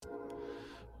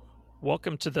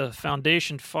Welcome to the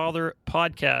Foundation Father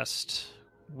podcast.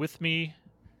 With me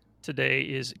today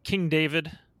is King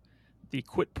David, the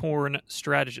quit porn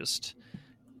strategist.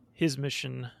 His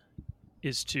mission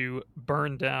is to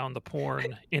burn down the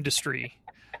porn industry.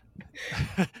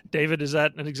 David, is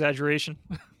that an exaggeration?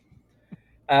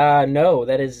 No,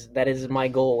 that is my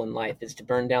goal in life, is to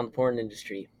burn down the porn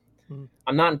industry.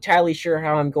 I'm not entirely sure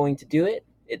how I'm going to do it.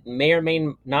 It may or may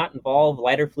not involve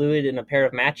lighter fluid and a pair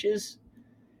of matches,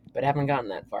 but I haven't gotten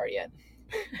that far yet.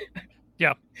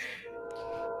 Yeah.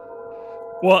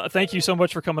 Well, thank you so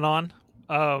much for coming on.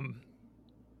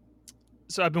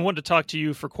 So I've been wanting to talk to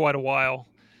you for quite a while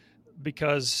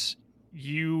because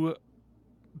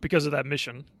of that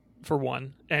mission, for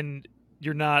one, and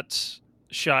you're not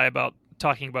shy about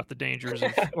talking about the dangers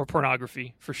of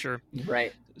pornography, for sure.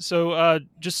 Right. So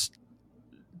just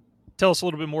tell us a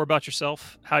little bit more about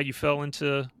yourself, how you fell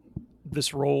into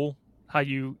this role, how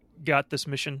you got this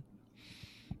mission.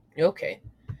 Okay.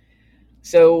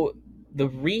 So the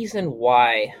reason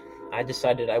why I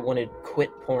decided I wanted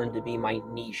quit porn to be my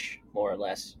niche, more or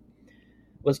less,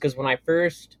 was because when I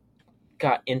first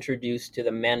got introduced to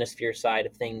the manosphere side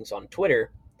of things on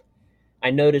Twitter, I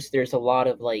noticed there's a lot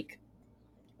of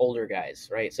older guys,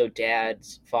 right? So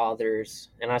dads,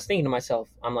 fathers, and I was thinking to myself,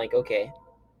 I'm like, okay,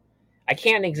 I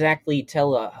can't exactly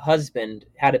tell a husband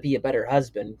how to be a better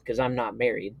husband because I'm not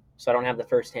married, so I don't have the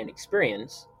first-hand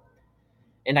experience.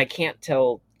 And I can't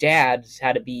tell dads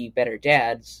how to be better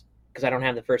dads because I don't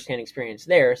have the first-hand experience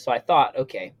there. So I thought,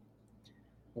 okay,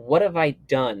 what have I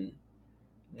done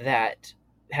that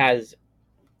has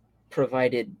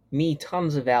provided me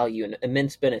tons of value and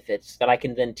immense benefits that I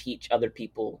can then teach other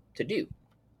people to do?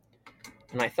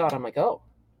 And I thought, I'm like, oh,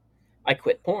 I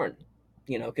quit porn,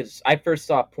 because I first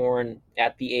saw porn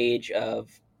at the age of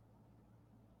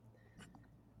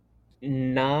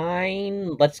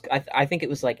 9. I think it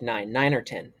was like 9 or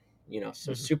 10,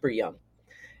 so super young.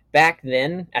 Back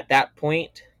then, at that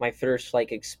point, my first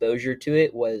exposure to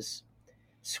it was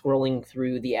scrolling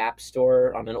through the app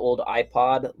store on an old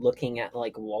iPod, looking at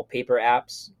wallpaper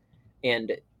apps.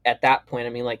 And at that point, I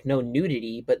mean, no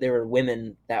nudity, but there were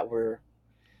women that were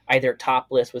either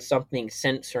topless with something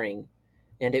censoring,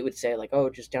 and it would say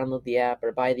oh, just download the app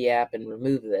or buy the app and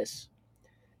remove this.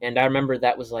 And I remember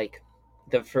that was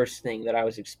the first thing that I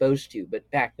was exposed to. But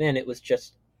back then it was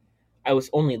just, I was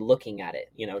only looking at it,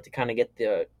 to kind of get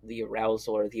the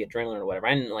arousal or the adrenaline or whatever.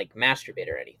 I didn't masturbate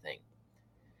or anything.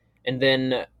 And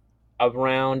then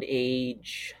around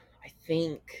age, I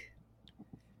think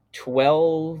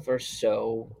 12 or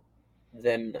so,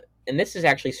 then, and this is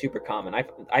actually super common.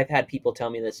 I've had people tell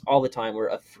me this all the time, where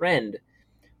a friend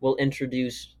will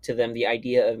introduce to them the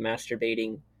idea of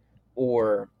masturbating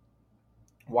or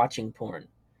watching porn.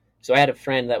 So I had a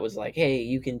friend that was like, hey,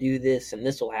 you can do this and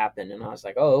this will happen. And I was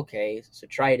like, oh, okay. So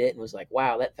tried it and was like,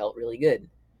 wow, that felt really good. I'm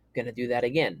going to do that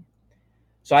again.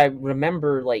 So I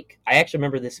remember, I actually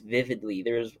remember this vividly.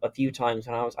 There was a few times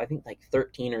when I was, I think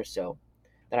 13 or so,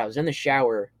 that I was in the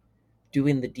shower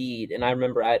doing the deed. And I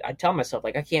remember I'd tell myself,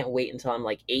 I can't wait until I'm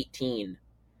 18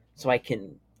 so I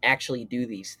can actually do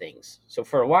these things. So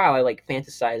for a while, I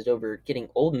fantasized over getting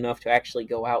old enough to actually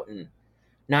go out and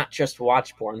not just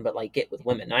watch porn, but get with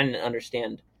women. I didn't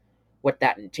understand what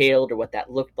that entailed or what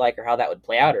that looked like or how that would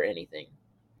play out or anything.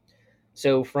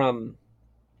 So from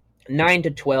 9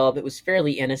 to 12, it was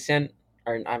fairly innocent.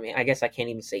 Or I mean, I guess I can't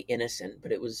even say innocent,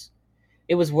 but it was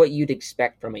what you'd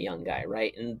expect from a young guy,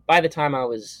 right? And by the time I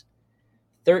was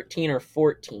 13 or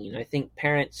 14, I think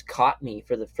parents caught me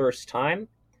for the first time.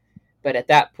 But at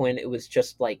that point, it was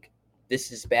just this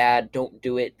is bad, don't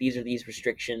do it, these are these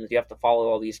restrictions, you have to follow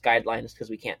all these guidelines because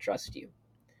we can't trust you.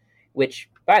 Which,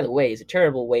 by the way, is a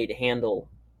terrible way to handle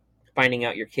finding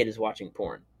out your kid is watching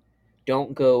porn.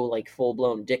 Don't go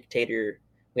full-blown dictator,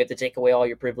 we have to take away all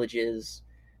your privileges,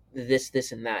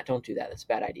 this, and that. Don't do that. That's a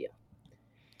bad idea.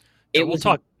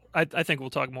 I think we'll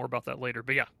talk more about that later,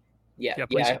 but yeah,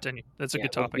 please continue. That's a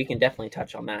good topic. We can definitely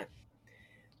touch on that.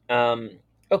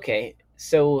 Okay,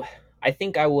 so I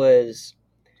think I was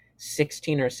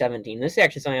 16 or 17. This is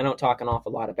actually something I don't talk an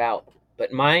awful lot about,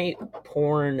 but my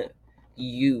porn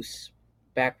use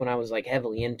back when I was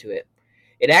heavily into it,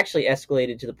 it actually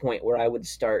escalated to the point where I would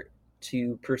start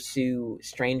to pursue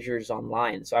strangers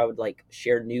online. So I would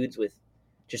share nudes with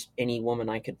just any woman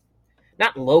I could,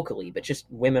 not locally, but just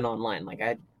women online.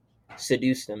 I'd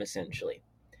seduce them essentially.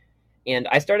 And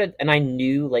I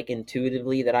knew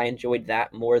intuitively that I enjoyed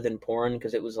that more than porn,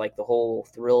 because it was the whole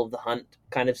thrill of the hunt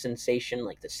kind of sensation,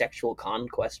 the sexual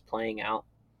conquest playing out.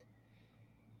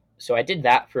 So I did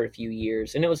that for a few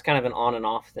years, and it was kind of an on and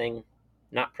off thing.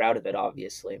 Not proud of it,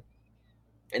 obviously.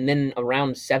 And then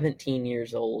around 17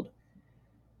 years old,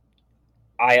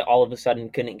 I all of a sudden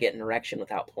couldn't get an erection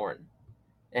without porn.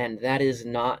 And that is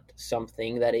not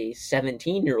something that a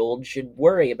 17-year-old should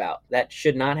worry about. That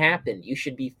should not happen. You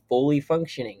should be fully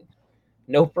functioning.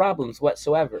 No problems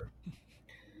whatsoever.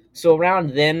 So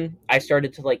around then, I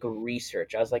started to like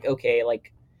research. I was like, okay,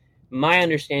 like my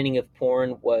understanding of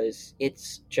porn was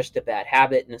it's just a bad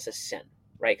habit and it's a sin,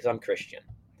 right? Because I'm Christian.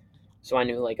 So I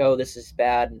knew like, oh, this is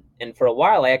bad. And for a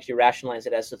while, I actually rationalized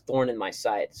it as a thorn in my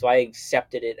side. So I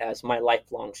accepted it as my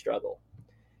lifelong struggle,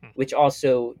 which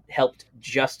also helped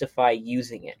justify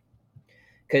using it.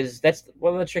 Because that's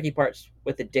one of the tricky parts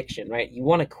with addiction, right? You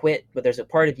want to quit, but there's a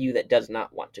part of you that does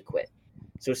not want to quit.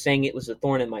 So saying it was a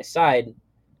thorn in my side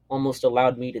almost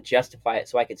allowed me to justify it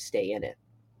so I could stay in it.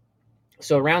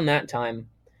 So around that time,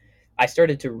 I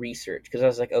started to research because I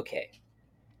was like, okay,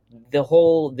 the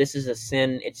whole this is a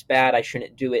sin, it's bad, I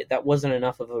shouldn't do it, that wasn't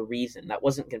enough of a reason. That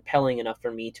wasn't compelling enough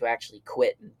for me to actually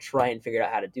quit and try and figure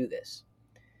out how to do this.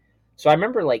 So I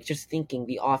remember like just thinking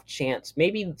the off chance,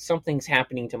 maybe something's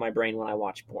happening to my brain when I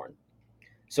watch porn.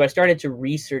 So I started to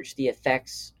research the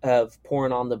effects of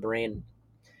porn on the brain.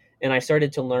 And I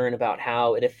started to learn about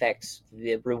how it affects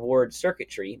the reward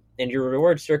circuitry. And your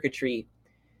reward circuitry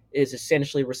is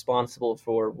essentially responsible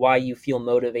for why you feel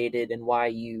motivated and why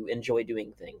you enjoy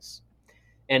doing things.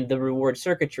 And the reward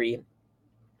circuitry,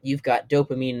 you've got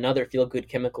dopamine and other feel good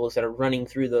chemicals that are running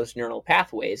through those neural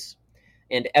pathways.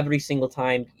 And every single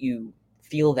time you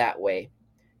feel that way,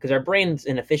 because our brain's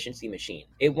an efficiency machine,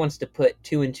 it wants to put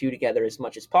two and two together as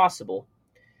much as possible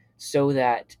so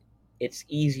that it's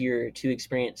easier to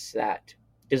experience that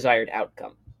desired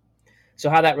outcome.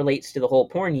 So how that relates to the whole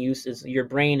porn use is your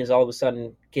brain is all of a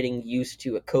sudden getting used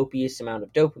to a copious amount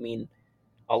of dopamine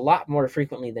a lot more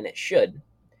frequently than it should.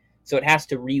 So it has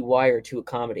to rewire to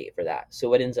accommodate for that. So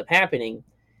what ends up happening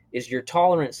is your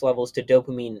tolerance levels to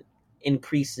dopamine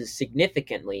increases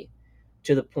significantly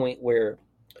to the point where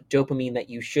dopamine that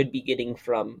you should be getting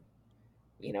from,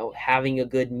 having a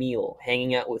good meal,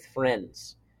 hanging out with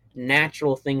friends,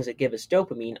 natural things that give us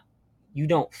dopamine, you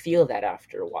don't feel that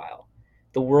after a while.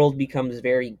 The world becomes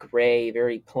very gray,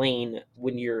 very plain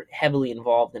when you're heavily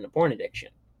involved in a porn addiction.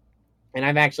 And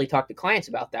I've actually talked to clients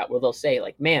about that where they'll say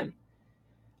like, man,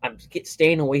 I'm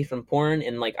staying away from porn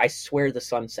and like I swear the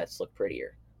sunsets look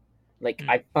prettier. Like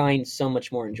I find so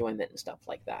much more enjoyment and stuff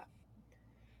like that.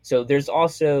 So there's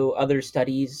also other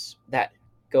studies that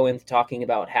go into talking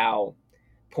about how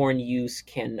porn use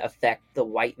can affect the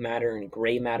white matter and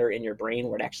gray matter in your brain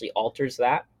where it actually alters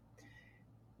that,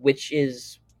 which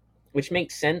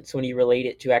makes sense when you relate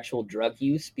it to actual drug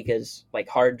use, because like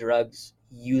hard drugs,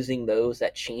 using those,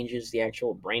 that changes the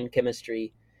actual brain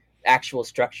chemistry, actual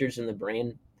structures in the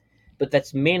brain. But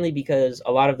that's mainly because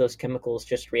a lot of those chemicals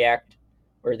just react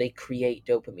or they create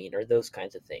dopamine or those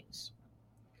kinds of things.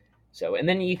 So, and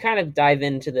then you kind of dive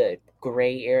into the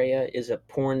gray area. Is a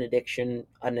porn addiction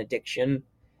an addiction?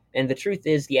 And the truth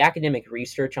is, the academic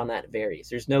research on that varies.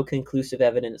 There's no conclusive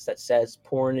evidence that says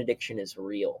porn addiction is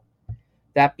real.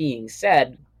 That being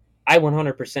said, I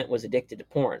 100% was addicted to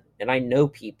porn, and I know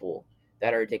people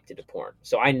that are addicted to porn.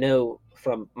 So I know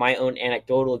from my own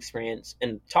anecdotal experience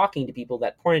and talking to people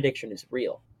that porn addiction is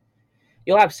real.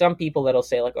 You'll have some people that'll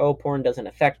say like, oh, porn doesn't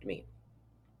affect me.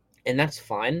 And that's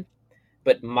fine.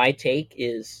 But my take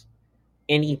is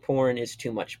any porn is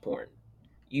too much porn.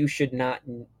 You should not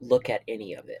look at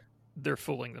any of it. They're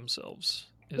fooling themselves,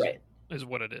 Right. is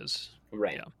what it is.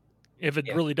 Right. Yeah. If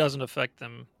it really doesn't affect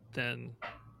them, then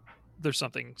there's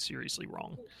something seriously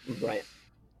wrong. Right.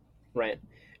 Right.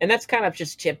 And that's kind of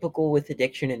just typical with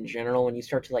addiction in general. When you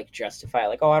start to like justify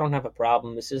like, oh, I don't have a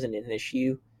problem, this isn't an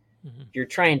issue. Mm-hmm. You're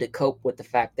trying to cope with the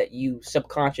fact that you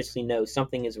subconsciously know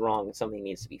something is wrong and something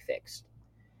needs to be fixed.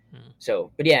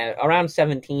 So, but yeah, around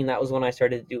 17, that was when I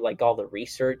started to do like all the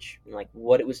research and like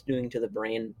what it was doing to the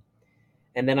brain.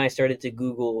 And then I started to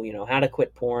Google, how to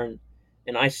quit porn.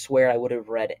 And I swear I would have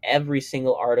read every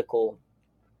single article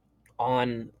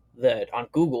on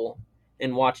Google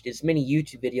and watched as many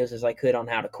YouTube videos as I could on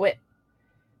how to quit.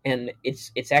 And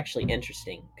it's actually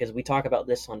interesting because we talk about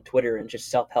this on Twitter and just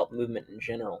self-help movement in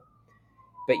general.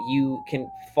 But you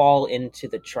can fall into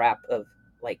the trap of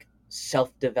like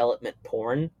self-development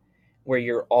porn where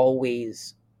you're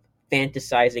always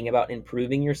fantasizing about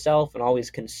improving yourself and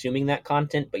always consuming that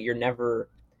content, but you're never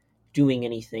doing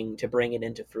anything to bring it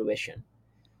into fruition.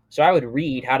 So I would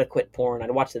read how to quit porn, I'd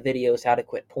watch the videos how to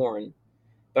quit porn,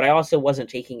 but I also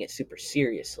wasn't taking it super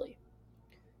seriously.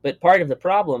 But part of the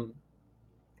problem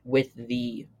with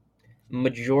the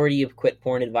majority of quit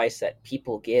porn advice that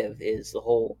people give is the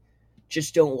whole,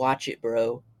 just don't watch it,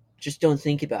 bro. Just don't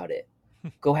think about it.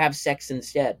 Go have sex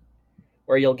instead.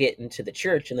 Or you'll get into the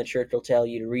church and the church will tell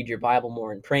you to read your Bible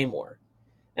more and pray more.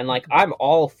 And like, I'm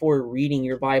all for reading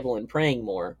your Bible and praying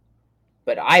more,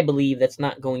 but I believe that's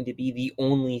not going to be the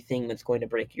only thing that's going to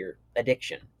break your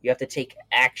addiction. You have to take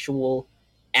actual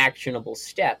actionable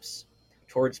steps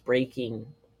towards breaking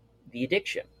the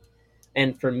addiction.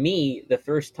 And for me, the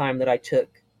first time that I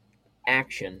took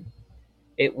action,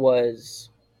 it was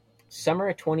summer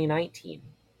of 2019.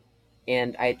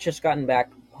 And I had just gotten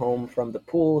back home from the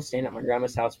pool, staying at my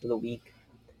grandma's house for the week.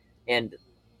 And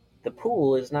the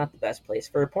pool is not the best place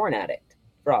for a porn addict,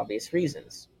 for obvious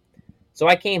reasons. So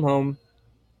I came home,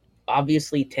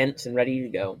 obviously tense and ready to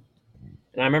go.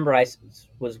 And I remember I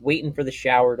was waiting for the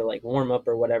shower to like warm up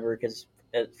or whatever, because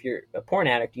if you're a porn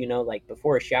addict, you know, like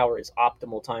before a shower is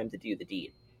optimal time to do the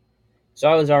deed. So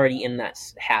I was already in that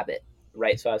habit,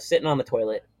 right? So I was sitting on the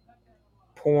toilet,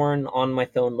 porn on my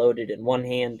phone loaded in one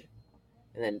hand,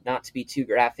 and then, not to be too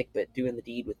graphic, but doing the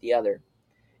deed with the other.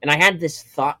 And I had this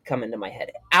thought come into my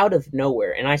head out of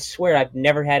nowhere, and I swear I've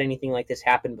never had anything like this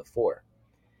happen before.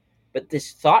 But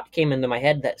this thought came into my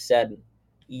head that said,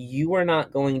 you are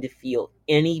not going to feel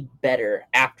any better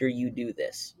after you do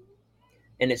this.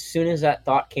 And as soon as that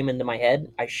thought came into my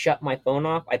head, I shut my phone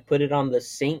off, I put it on the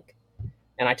sink,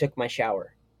 and I took my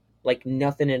shower. Like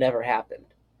nothing had ever happened.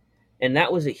 And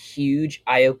that was a huge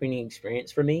eye-opening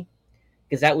experience for me,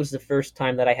 because that was the first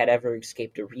time that I had ever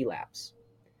escaped a relapse.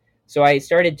 So I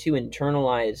started to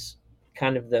internalize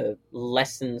kind of the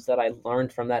lessons that I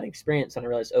learned from that experience, and I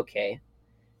realized, okay,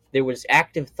 there was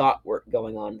active thought work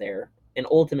going on there, and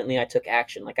ultimately I took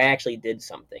action. Like I actually did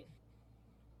something.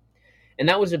 And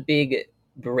that was a big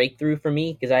breakthrough for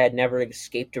me, because I had never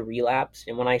escaped a relapse.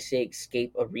 And when I say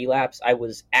escape a relapse, I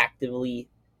was actively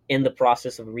in the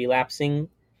process of relapsing,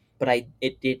 but I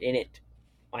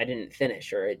didn't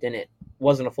finish, or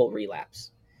wasn't a full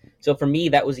relapse. So for me,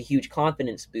 that was a huge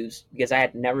confidence boost, because I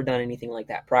had never done anything like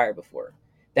that prior before.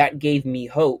 That gave me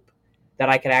hope that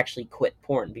I could actually quit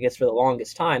porn, because for the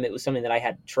longest time, it was something that I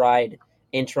had tried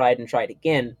and tried and tried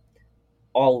again,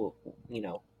 all,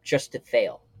 just to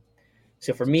fail.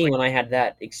 So for me, when I had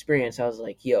that experience, I was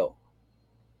like, yo,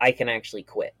 I can actually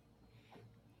quit.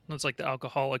 It's like the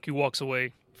alcoholic who walks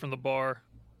away from the bar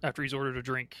after he's ordered a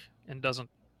drink and doesn't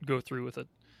go through with it.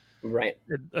 Right.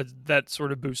 That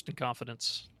sort of boost in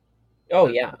confidence. Oh,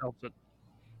 yeah. Helps it.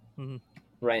 Mm-hmm.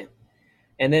 Right.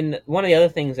 And then one of the other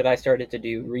things that I started to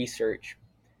do research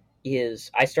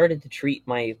is I started to treat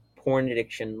my porn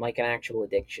addiction like an actual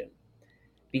addiction.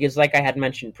 Because like I had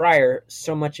mentioned prior,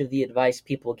 so much of the advice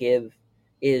people give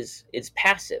is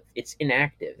passive. It's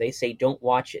inactive. They say, don't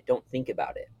watch it. Don't think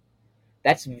about it.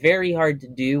 That's very hard to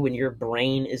do when your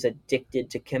brain is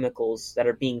addicted to chemicals that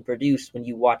are being produced when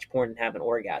you watch porn and have an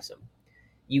orgasm.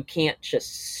 You can't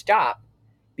just stop,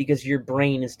 because your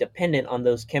brain is dependent on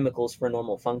those chemicals for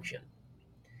normal function.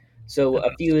 So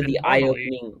a few of the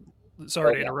eye-opening...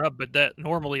 Sorry to interrupt, but that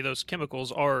normally those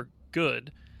chemicals are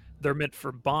good. They're meant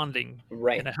for bonding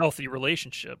in a healthy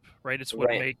relationship, right? It's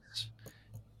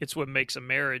what makes a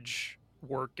marriage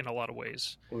work in a lot of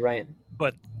ways. Right.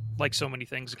 But like so many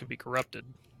things, it can be corrupted.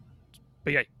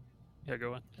 But yeah,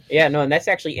 go on. Yeah, no, and that's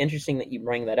actually interesting that you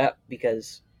bring that up,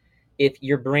 because if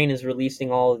your brain is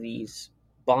releasing all of these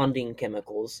bonding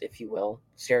chemicals, if you will,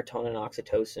 serotonin,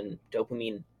 oxytocin,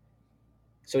 dopamine,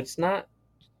 so it's not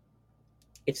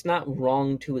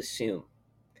wrong to assume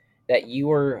that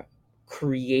you are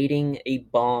creating a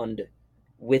bond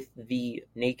with the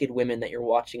naked women that you're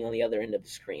watching on the other end of the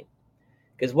screen.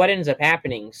 Because what ends up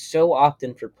happening so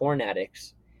often for porn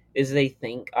addicts is they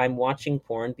think, I'm watching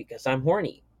porn because I'm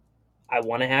horny. I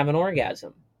want to have an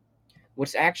orgasm.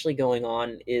 What's actually going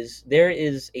on is there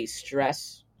is a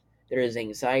stress, there is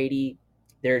anxiety,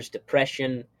 there's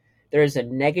depression, there is a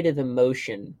negative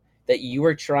emotion that you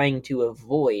are trying to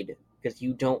avoid because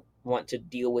you don't want to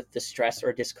deal with the stress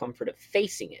or discomfort of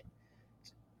facing it.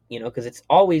 Because it's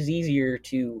always easier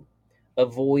to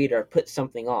avoid or put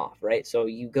something off, right? So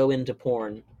you go into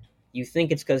porn, you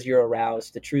think it's because you're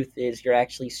aroused. The truth is you're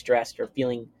actually stressed or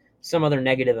feeling some other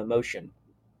negative emotion.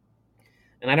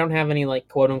 And I don't have any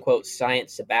quote unquote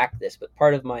science to back this, but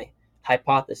part of my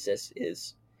hypothesis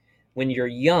is when you're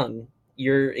young,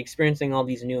 you're experiencing all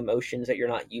these new emotions that you're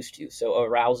not used to. So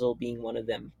arousal being one of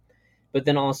them. But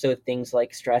then also things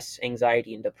like stress,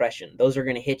 anxiety, and depression. Those are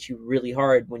going to hit you really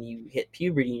hard when you hit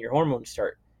puberty and your hormones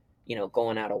start,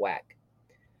 going out of whack.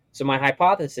 So my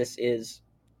hypothesis is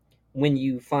when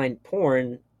you find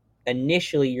porn,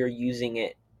 initially you're using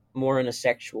it more in a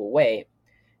sexual way,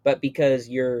 but because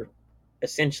you're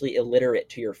essentially illiterate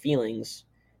to your feelings,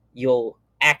 you'll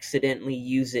accidentally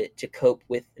use it to cope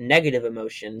with negative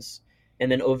emotions,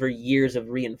 and then over years of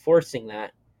reinforcing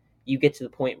that, you get to the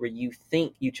point where you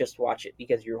think you just watch it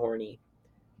because you're horny,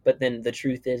 but then the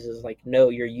truth is like, no,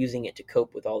 you're using it to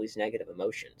cope with all these negative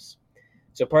emotions.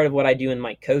 So part of what I do in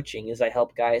my coaching is I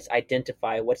help guys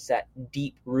identify what's that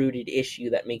deep rooted issue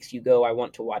that makes you go, I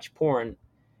want to watch porn,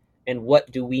 and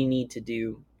what do we need to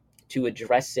do to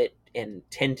address it and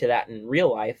tend to that in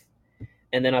real life.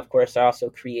 And then, of course, I also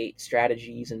create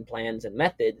strategies and plans and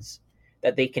methods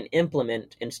that they can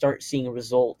implement and start seeing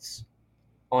results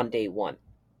on day one.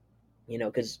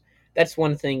 Because that's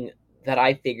one thing that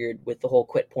I figured with the whole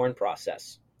quit porn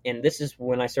process. And this is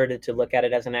when I started to look at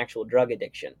it as an actual drug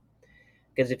addiction.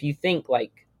 Because if you think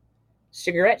like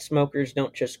cigarette smokers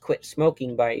don't just quit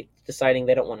smoking by deciding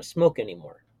they don't want to smoke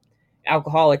anymore,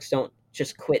 alcoholics don't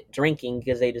just quit drinking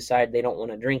because they decide they don't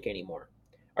want to drink anymore.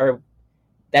 Or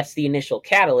that's the initial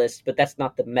catalyst, but that's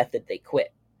not the method they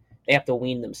quit. They have to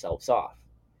wean themselves off.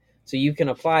 So you can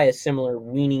apply a similar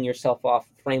weaning yourself off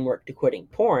framework to quitting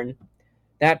porn.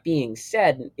 That being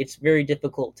said, it's very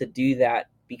difficult to do that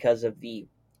because of the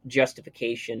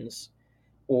justifications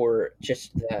or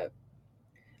just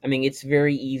it's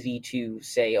very easy to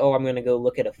say, oh, I'm going to go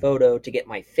look at a photo to get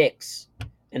my fix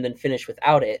and then finish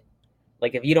without it.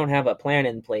 Like if you don't have a plan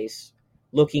in place,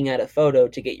 looking at a photo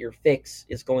to get your fix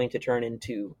is going to turn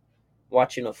into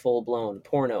watching a full-blown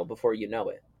porno before you know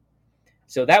it.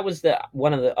 So that was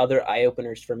one of the other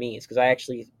eye-openers for me, is because I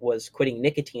actually was quitting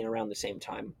nicotine around the same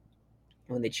time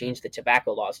when they changed the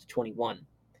tobacco laws to 21.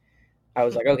 I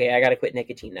was like, okay, I got to quit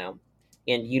nicotine now.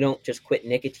 And you don't just quit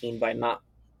nicotine by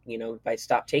by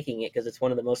stop taking it, because it's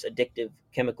one of the most addictive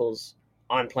chemicals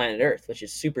on planet Earth, which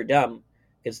is super dumb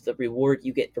because the reward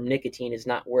you get from nicotine is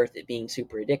not worth it being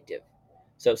super addictive.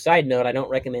 So side note, I don't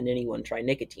recommend anyone try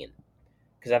nicotine,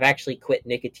 because I've actually quit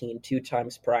nicotine 2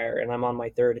 times prior, and I'm on my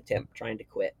 3rd attempt trying to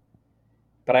quit.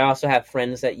 But I also have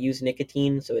friends that use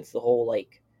nicotine, so it's the whole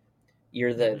like,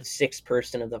 you're the 6th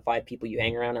person of the 5 people you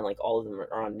hang around, and like all of them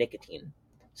are on nicotine.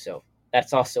 So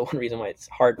that's also one reason why it's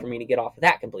hard for me to get off of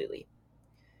that completely.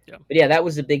 Yeah. But yeah, that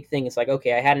was the big thing. It's like,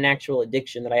 okay, I had an actual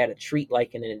addiction that I had to treat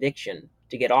like an addiction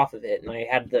to get off of it, and I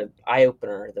had the eye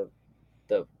opener,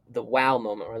 the wow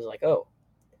moment where I was like, oh,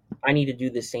 I need to do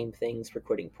the same things for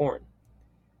quitting porn.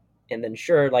 And then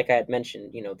sure, like I had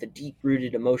mentioned, the deep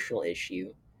rooted emotional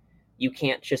issue, you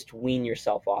can't just wean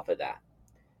yourself off of that.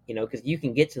 Because you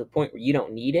can get to the point where you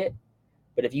don't need it,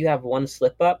 but if you have one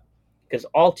slip up, because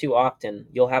all too often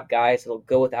you'll have guys that'll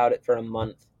go without it for a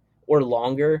month or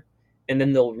longer, and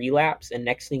then they'll relapse, and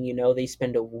next thing you know, they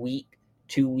spend a week,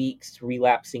 2 weeks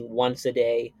relapsing once a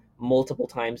day, multiple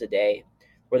times a day,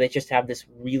 where they just have this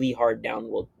really hard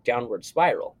downward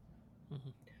spiral. Mm-hmm.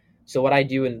 So what I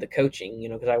do in the coaching,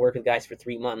 because I work with guys for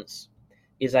 3 months,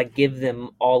 is I give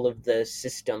them all of the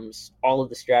systems, all of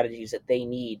the strategies that they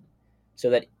need, so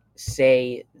that,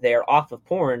 say they're off of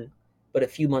porn, but a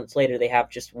few months later they have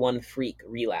just one freak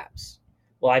relapse.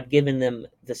 Well, I've given them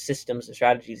the systems and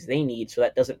strategies they need, so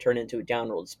that doesn't turn into a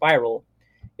downward spiral.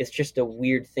 It's just a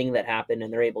weird thing that happened,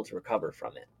 and they're able to recover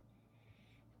from it.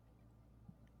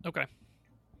 Okay.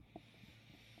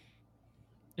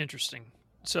 Interesting.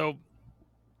 So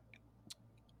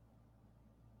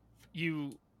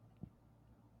is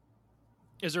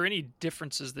there any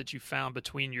differences that you found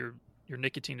between your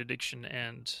nicotine addiction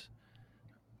and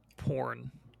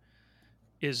porn?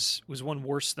 Was one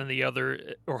worse than the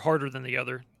other, or harder than the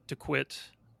other to quit?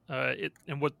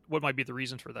 And what might be the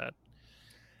reason for that?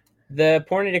 The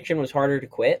porn addiction was harder to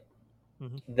quit.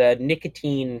 Mm-hmm.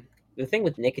 The thing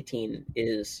with nicotine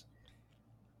is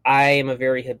I am a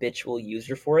very habitual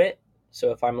user for it.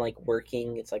 So if I'm like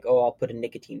working, it's like, oh, I'll put a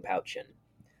nicotine pouch in,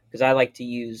 because I like to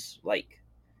use like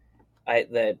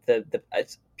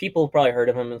people have probably heard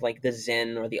of them as like the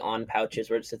Zen or the On pouches,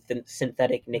 where it's a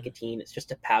synthetic nicotine. It's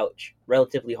just a pouch,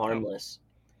 relatively harmless.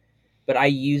 But I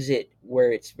use it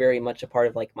where it's very much a part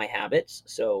of like my habits.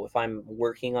 So if I'm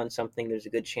working on something, there's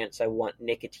a good chance I want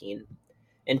nicotine.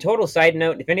 And total side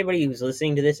note, if anybody who's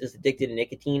listening to this is addicted to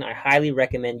nicotine, I highly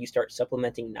recommend you start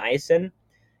supplementing niacin,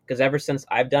 because ever since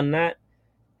I've done that,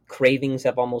 cravings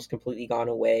have almost completely gone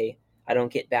away. I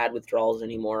don't get bad withdrawals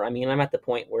anymore. I mean, I'm at the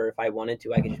point where if I wanted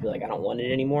to, I could just be like, I don't want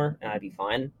it anymore, and I'd be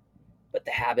fine. But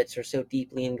the habits are so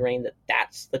deeply ingrained that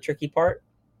that's the tricky part.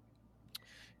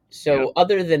 So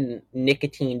other than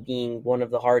nicotine being one of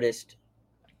the hardest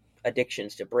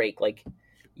addictions to break, like,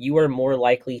 you are more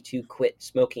likely to quit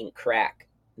smoking crack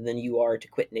than you are to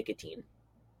quit nicotine,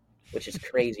 which is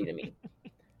crazy to me.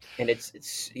 And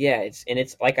it's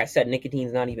like I said,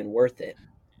 nicotine's not even worth it.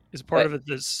 Is part of it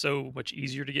that's so much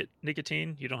easier to get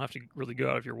nicotine? You don't have to really go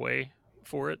out of your way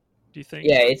for it, do you think?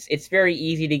 Yeah, it's very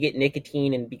easy to get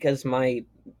nicotine, and because my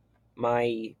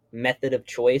method of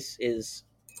choice is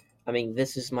I mean,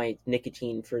 this is my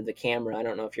nicotine for the camera. I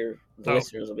don't know if the Oh.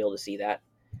 listeners will be able to see that,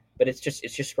 but it's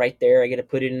just right there. I get to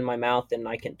put it in my mouth, and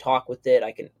I can talk with it.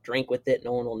 I can drink with it.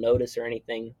 No one will notice or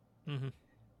anything. Mm-hmm.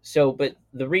 So, but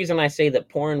the reason I say that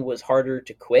porn was harder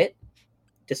to quit,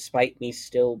 despite me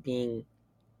still being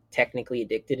technically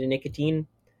addicted to nicotine,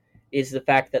 is the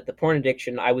fact that the porn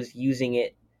addiction, I was using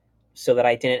it so that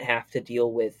I didn't have to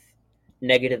deal with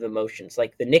negative emotions.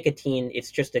 Like the nicotine,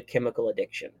 it's just a chemical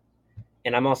addiction.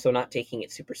 And I'm also not taking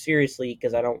it super seriously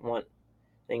because I don't want,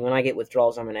 I mean, when I get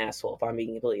withdrawals, I'm an asshole, if I'm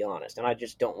being completely honest. And I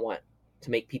just don't want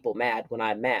to make people mad when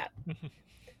I'm mad.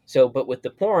 So, but with the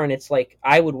porn, it's like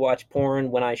I would watch porn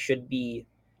when I should be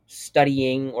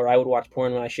studying, or I would watch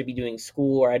porn when I should be doing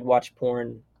school, or I'd watch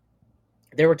porn.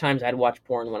 There were times I'd watch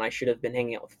porn when I should have been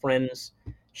hanging out with friends,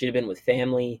 should have been with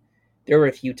family. There were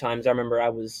a few times I remember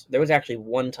there was actually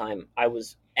one time I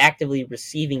was actively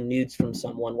receiving nudes from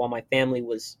someone while my family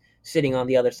was sitting on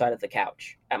the other side of the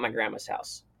couch at my grandma's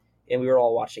house, and we were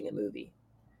all watching a movie.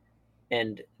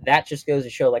 And that just goes to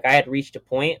show, like, I had reached a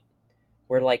point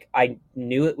where, like, I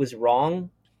knew it was wrong,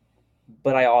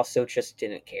 but I also just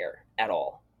didn't care at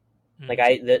all. Like,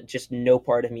 just no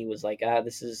part of me was like,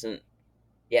 this isn't.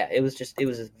 Yeah, it was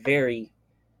a very,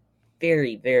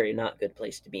 very, very not good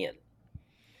place to be in.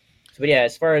 So, but yeah,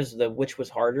 as far as which was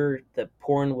harder, the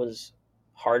porn was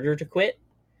harder to quit,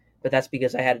 but that's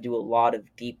because I had to do a lot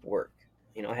of deep work.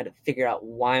 I had to figure out,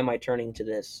 why am I turning to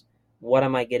this? What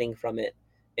am I getting from it?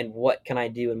 And what can I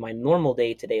do in my normal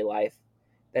day-to-day life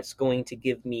that's going to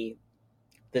give me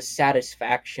the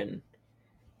satisfaction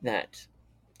that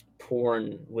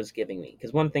porn was giving me?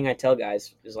 Because one thing I tell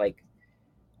guys is, like,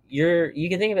 you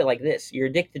can think of it like this: you're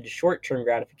addicted to short-term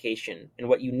gratification, and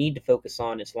what you need to focus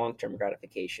on is long-term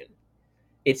gratification.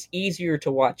 It's easier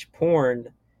to watch porn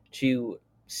to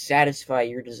satisfy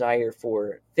your desire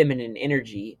for feminine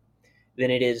energy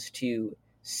than it is to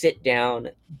sit down,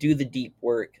 do the deep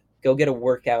work, go get a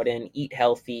workout in, eat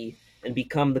healthy, and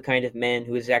become the kind of man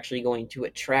who is actually going to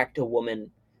attract a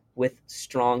woman with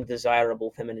strong,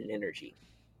 desirable feminine energy.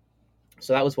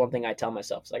 So that was one thing I tell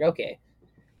myself. It's like, okay,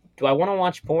 do I want to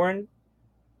watch porn,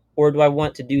 or do I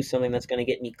want to do something that's going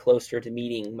to get me closer to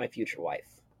meeting my future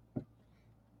wife?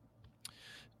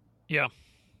 Yeah.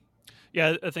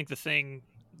 Yeah, I think the thing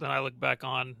that I look back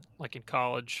on, like in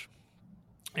college,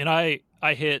 and I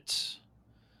hit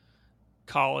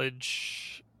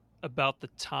college about the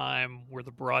time where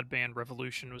the broadband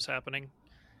revolution was happening.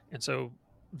 And so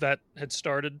that had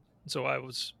started. So I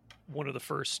was one of the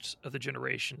first of the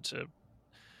generation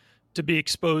to be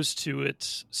exposed to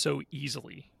it so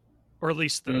easily, or at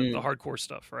least the hardcore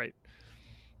stuff, right?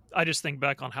 I just think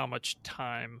back on how much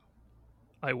time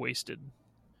I wasted,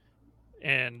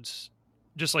 and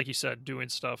just like you said, doing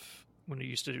stuff when you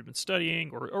used to have been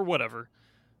studying or whatever.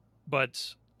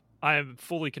 But I am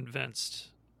fully convinced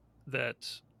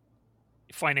that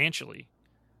financially,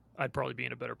 I'd probably be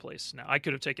in a better place now. I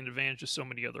could have taken advantage of so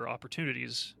many other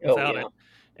opportunities Oh, without yeah.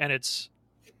 it,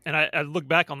 and I look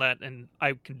back on that, and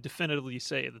I can definitively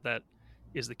say that that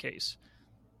is the case.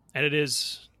 And it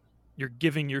is, you're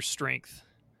giving your strength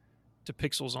to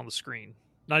pixels on the screen,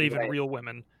 not even Right. real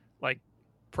women like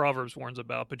Proverbs warns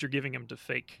about, but you're giving them to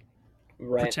fake,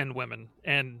 Right. pretend women,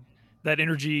 and that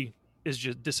energy is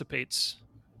just dissipates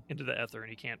into the ether, and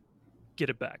you can't get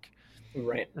it back.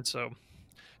 Right. And so,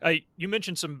 you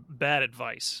mentioned some bad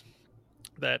advice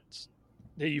that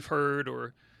you've heard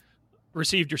or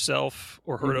received yourself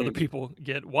or heard other Mm-hmm. people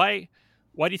get. Why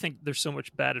do you think there's so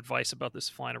much bad advice about this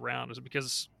flying around? Is it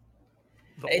because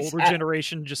the It's older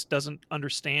generation just doesn't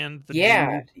understand the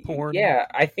Yeah, new porn? yeah.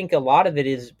 I think a lot of it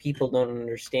is people don't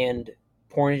understand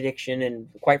porn addiction, and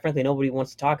quite frankly, nobody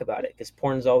wants to talk about it because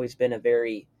porn's always been a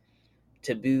very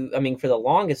taboo. I mean, for the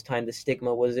longest time, the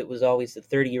stigma was it was always the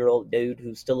 30-year-old dude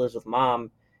who still lives with mom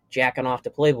jacking off to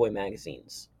Playboy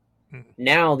magazines. Mm.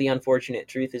 Now, the unfortunate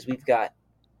truth is we've got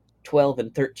 12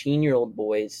 and 13-year-old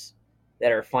boys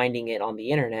that are finding it on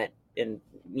the internet and,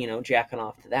 jacking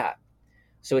off to that.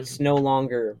 So it's Mm-hmm. no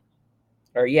longer,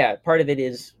 or yeah, part of it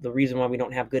is the reason why we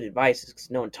don't have good advice is because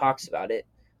no one talks about it.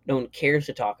 No one cares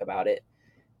to talk about it.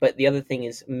 But the other thing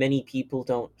is, many people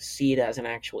don't see it as an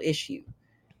actual issue.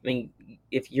 I mean,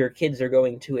 if your kids are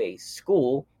going to a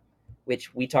school,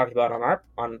 which we talked about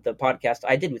on the podcast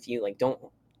I did with you, like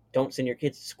don't send your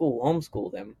kids to school,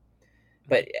 homeschool them.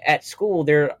 But at school,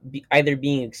 they're either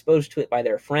being exposed to it by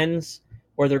their friends,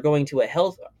 or they're going to a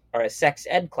health or a sex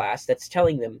ed class that's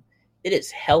telling them it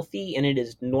is healthy and it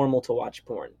is normal to watch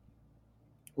porn,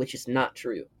 which is not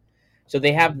true. So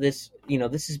they have this,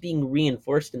 this is being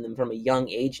reinforced in them from a young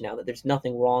age now, that there's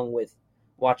nothing wrong with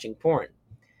watching porn.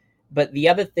 But the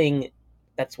other thing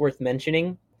that's worth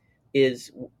mentioning,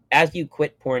 is as you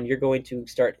quit porn, you're going to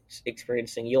start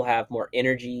experiencing, you'll have more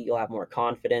energy, you'll have more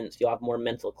confidence, you'll have more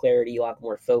mental clarity, you'll have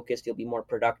more focus, you'll be more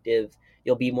productive,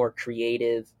 you'll be more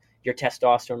creative, your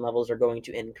testosterone levels are going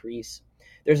to increase.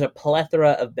 There's a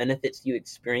plethora of benefits you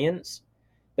experience,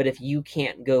 but if you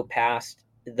can't go past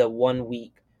the 1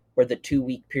 week or the 2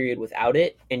 week period without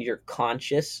it, and you're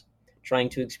conscious trying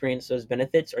to experience those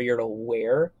benefits, or you're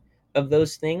aware of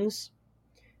those things,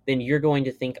 then you're going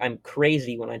to think I'm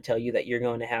crazy when I tell you that you're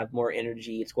going to have more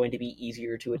energy. It's going to be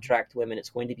easier to attract women. It's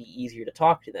going to be easier to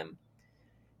talk to them.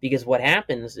 Because what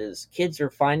happens is kids are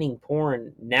finding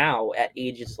porn now at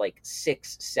ages like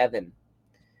 6, 7.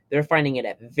 They're finding it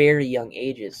at very young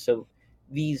ages. So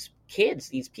these kids,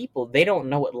 these people, they don't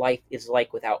know what life is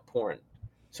like without porn.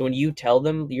 So when you tell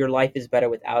them your life is better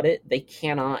without it, they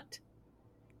can't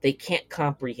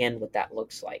comprehend what that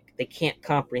looks like. They can't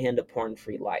comprehend a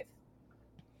porn-free life.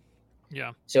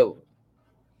 Yeah. So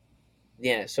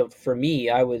yeah, so for me,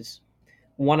 I was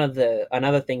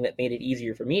another thing that made it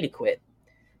easier for me to quit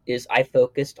is I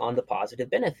focused on the positive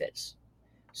benefits.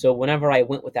 So whenever I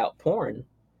went without porn,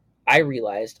 I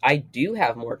realized I do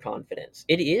have more confidence.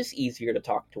 It is easier to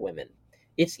talk to women.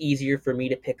 It's easier for me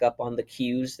to pick up on the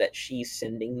cues that she's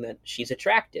sending, that she's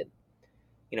attracted.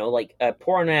 Like a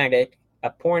porn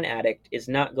addict is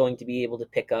not going to be able to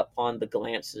pick up on the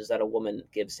glances that a woman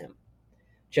gives him,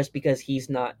 just because he's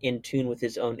not in tune with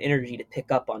his own energy to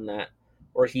pick up on that,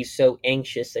 or he's so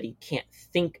anxious that he can't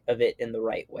think of it in the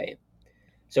right way.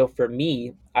 So for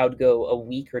me, I would go a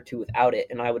week or two without it,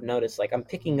 and I would notice like I'm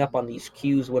picking up on these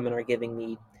cues women are giving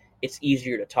me. It's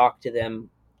easier to talk to them,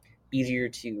 easier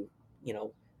to,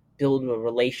 build a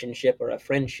relationship or a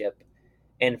friendship.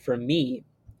 And for me,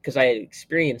 because I had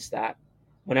experienced that,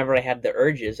 whenever I had the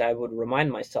urges, I would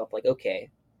remind myself like, okay,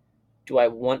 do I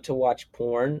want to watch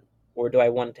porn, or do I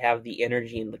want to have the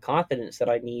energy and the confidence that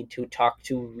I need to talk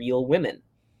to real women?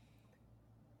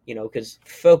 Because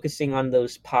focusing on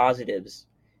those positives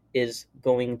is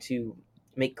going to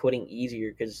make quitting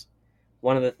easier. Because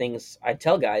one of the things I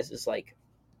tell guys is like,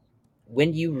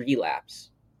 when you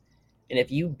relapse, and if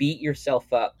you beat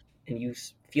yourself up and you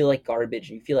feel like garbage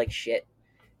and you feel like shit,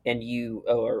 and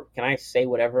or can I say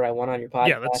whatever I want on your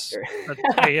Yeah, podcast?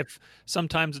 Or hey, if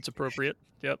sometimes it's appropriate.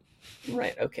 Yep.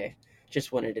 Right, okay.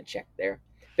 Just wanted to check there.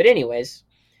 But anyways,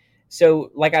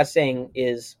 so like I was saying,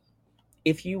 is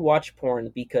if you watch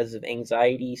porn because of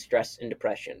anxiety, stress, and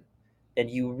depression, and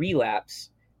you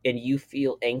relapse and you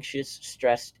feel anxious,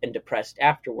 stressed, and depressed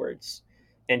afterwards,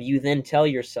 and you then tell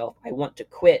yourself, I want to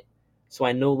quit so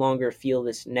I no longer feel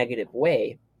this negative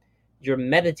way, you're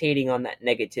meditating on that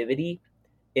negativity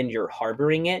and you're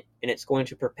harboring it, and it's going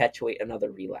to perpetuate another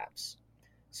relapse.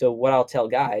 So, what I'll tell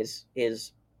guys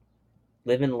is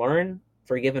live and learn,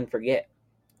 forgive and forget.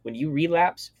 When you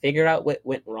relapse, figure out what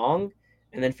went wrong,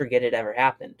 and then forget it ever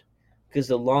happened. Because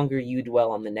the longer you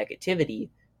dwell on the negativity,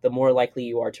 the more likely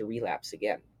you are to relapse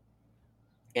again.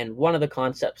 And one of the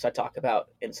concepts I talk about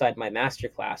inside my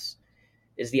masterclass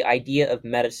is the idea of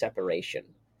meta separation.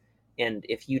 And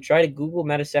if you try to Google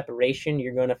meta separation,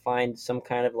 you're going to find some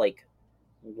kind of like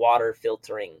water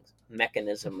filtering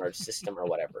mechanism or system or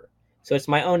whatever. So it's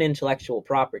my own intellectual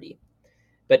property.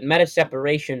 But meta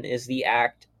separation is the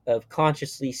act of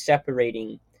consciously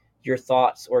separating your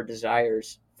thoughts or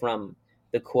desires from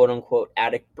the quote unquote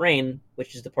addict brain,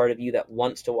 which is the part of you that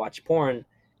wants to watch porn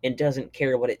and doesn't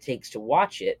care what it takes to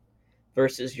watch it,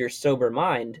 versus your sober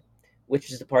mind,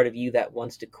 which is the part of you that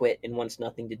wants to quit and wants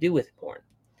nothing to do with porn.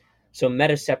 So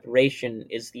meta separation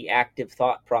is the active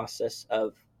thought process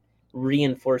of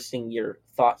reinforcing your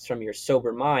thoughts from your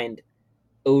sober mind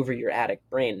over your addict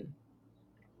brain.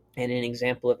 And an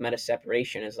example of meta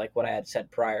separation is like what I had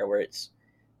said prior, where it's,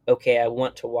 okay, I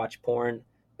want to watch porn,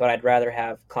 but I'd rather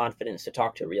have confidence to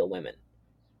talk to real women.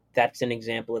 That's an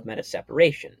example of meta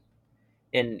separation.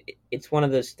 And it's one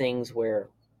of those things where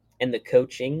in the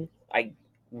coaching, I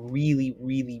really,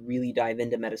 really, really dive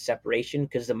into meta separation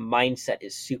because the mindset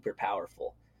is super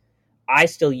powerful. I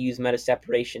still use meta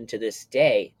separation to this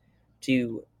day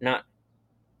to not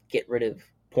get rid of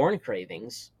porn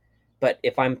cravings, but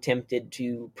if I'm tempted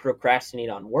to procrastinate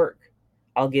on work,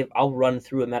 I'll run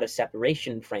through a meta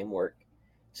separation framework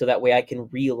so that way I can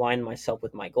realign myself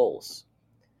with my goals.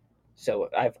 So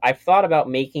I've thought about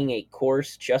making a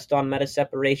course just on meta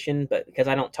separation, but because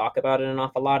I don't talk about it an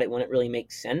awful lot, it wouldn't really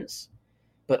make sense.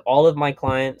 But all of my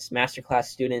clients, masterclass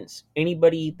students,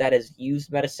 anybody that has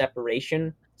used meta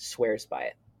separation swears by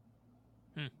it.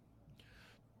 Hmm.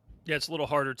 Yeah, it's a little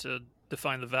harder to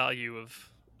define the value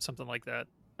of something like that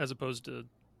as opposed to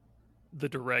the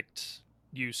direct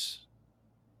use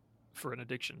for an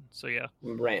addiction. So yeah.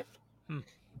 Right. Hmm.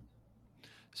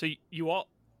 So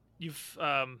you've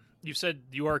said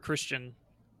you are a Christian,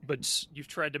 but you've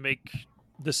tried to make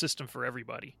the system for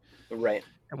everybody. Right.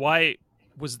 And why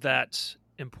was that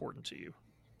important to you?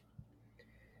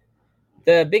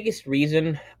 The biggest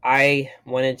reason I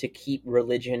wanted to keep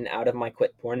religion out of my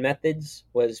quit porn methods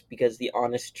was because the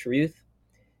honest truth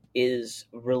is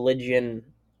religion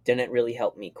didn't really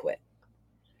help me quit.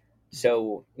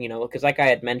 So, because like I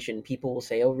had mentioned, people will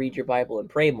say, oh, read your Bible and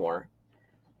pray more.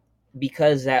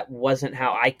 Because that wasn't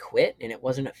how I quit and it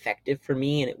wasn't effective for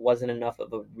me and it wasn't enough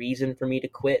of a reason for me to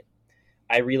quit.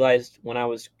 I realized when I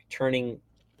was turning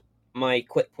my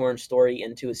quit porn story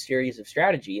into a series of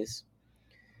strategies,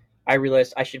 I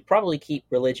realized I should probably keep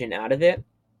religion out of it.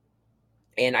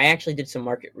 And I actually did some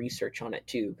market research on it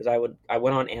too, because I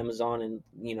went on Amazon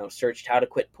and searched how to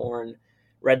quit porn,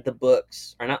 read the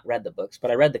books, or not read the books,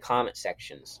 but I read the comment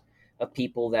sections of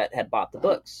people that had bought the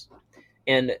books.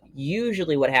 And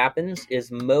usually what happens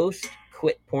is most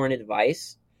quit porn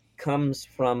advice comes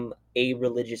from a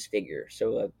religious figure,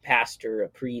 so a pastor, a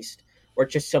priest, or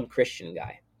just some Christian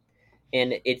guy.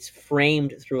 And it's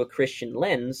framed through a Christian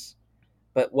lens.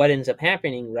 But what ends up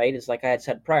happening, right, is like I had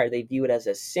said prior, they view it as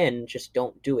a sin. Just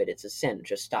don't do it. It's a sin.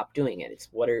 Just stop doing it. It's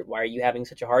why are you having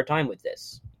such a hard time with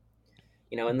this?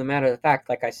 And the matter of the fact,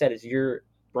 like I said, is your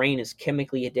brain is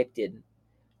chemically addicted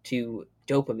to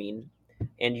dopamine,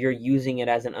 and you're using it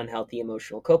as an unhealthy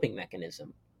emotional coping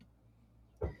mechanism.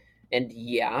 And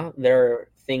yeah, there are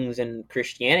things in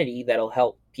Christianity that'll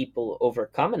help people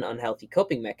overcome an unhealthy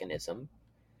coping mechanism.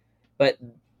 But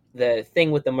the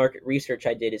thing with the market research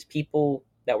I did is people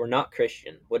that were not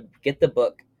Christian would get the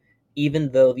book,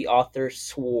 even though the author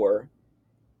swore,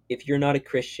 if you're not a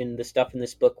Christian, the stuff in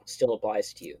this book still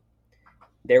applies to you.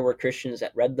 There were Christians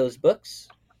that read those books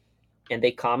and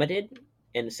they commented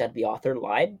and said the author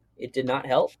lied. It did not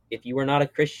help. If you are not a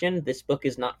Christian, this book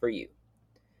is not for you.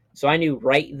 So I knew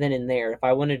right then and there, if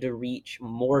I wanted to reach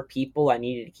more people, I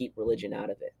needed to keep religion out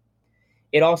of it.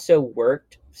 It also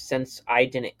worked since I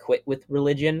didn't quit with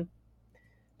religion.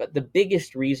 But the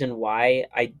biggest reason why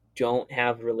I don't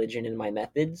have religion in my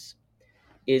methods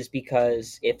is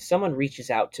because if someone reaches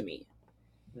out to me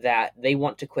that they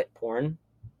want to quit porn,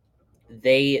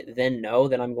 they then know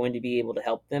that I'm going to be able to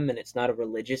help them, and it's not a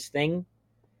religious thing.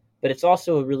 But it's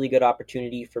also a really good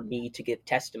opportunity for me to give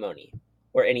testimony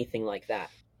or anything like that.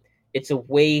 It's a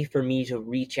way for me to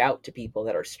reach out to people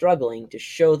that are struggling to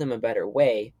show them a better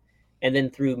way. And then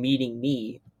through meeting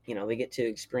me, they get to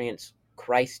experience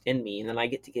Christ in me, and then I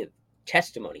get to give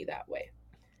testimony that way.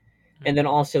 And then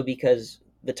also because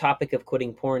the topic of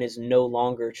quitting porn is no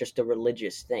longer just a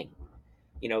religious thing.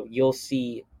 You'll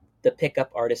see the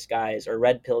pickup artist guys or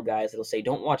red pill guys that'll say,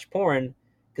 don't watch porn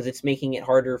because it's making it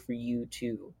harder for you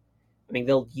to,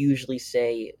 they'll usually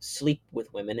say sleep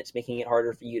with women. It's making it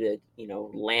harder for you to,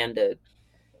 land a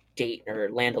date or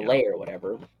land a lay or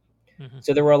whatever. Mm-hmm.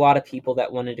 So there were a lot of people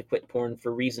that wanted to quit porn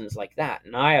for reasons like that.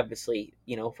 And I obviously,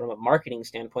 from a marketing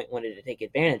standpoint, wanted to take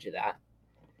advantage of that.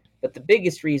 But the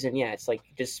biggest reason, it's like,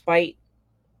 despite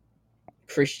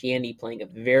Christianity playing a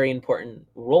very important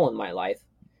role in my life,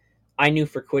 I knew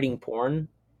for quitting porn,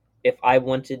 if I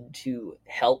wanted to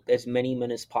help as many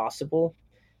men as possible,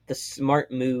 the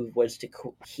smart move was to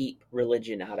keep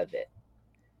religion out of it.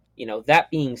 That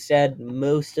being said,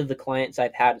 most of the clients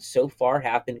I've had so far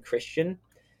have been Christian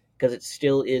because it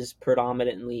still is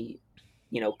predominantly,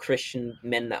 Christian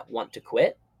men that want to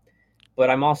quit.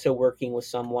 But I'm also working with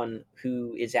someone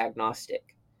who is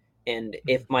agnostic. And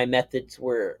if my methods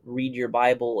were read your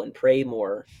Bible and pray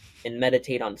more and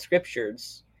meditate on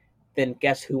scriptures, then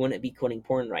guess who wouldn't be quitting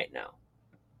porn right now?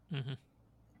 Mm-hmm.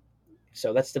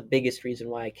 So that's the biggest reason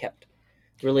why I kept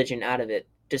religion out of it,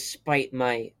 despite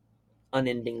my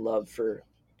unending love for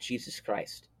Jesus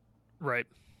Christ. Right.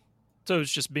 So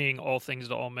it's just being all things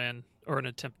to all men, or an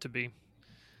attempt to be.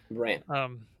 Right.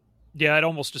 Yeah, I'd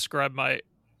almost describe my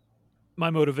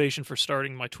motivation for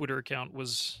starting my Twitter account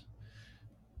was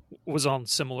on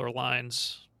similar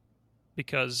lines,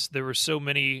 because there were so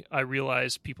many, I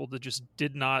realized, people that just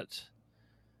did not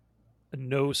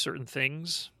know certain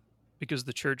things because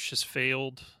the church has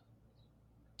failed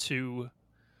to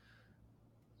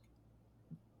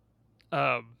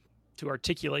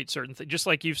articulate certain things. Just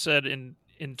like you've said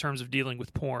in terms of dealing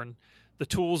with porn, the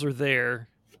tools are there,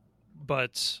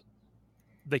 but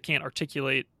they can't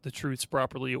articulate the truths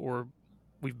properly, or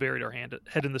we've buried our head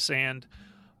in the sand,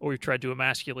 or we've tried to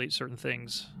emasculate certain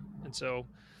things. And so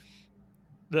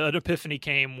an epiphany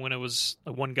came when it was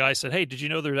one guy said, hey, did you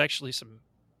know there's actually some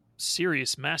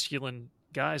serious masculine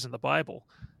guys in the Bible,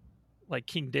 like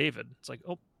King David? It's like,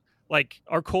 oh, like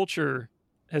our culture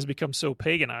has become so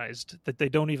paganized that they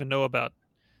don't even know about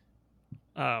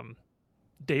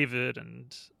David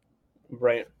and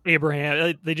Right.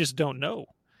 Abraham. They just don't know.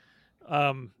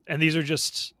 And these are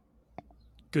just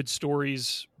good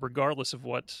stories, regardless of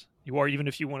what you are, even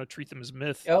if you want to treat them as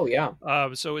myth. Oh yeah.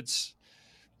 So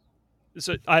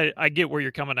I get where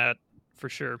you're coming at for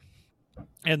sure,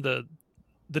 and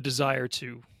the desire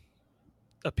to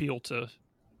appeal to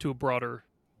a broader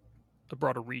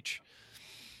reach.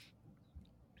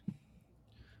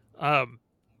 Um,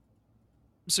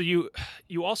 so you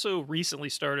also recently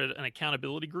started an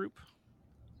accountability group,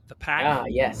 the Pack. Ah,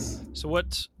 yes. So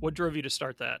what drove you to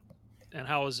start that, and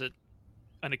how is it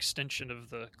an extension of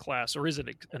the class, or is it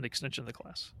an extension of the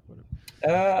class?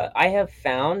 I have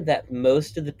found that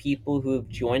most of the people who have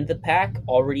joined the pack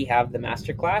already have the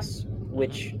masterclass,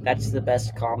 which that's the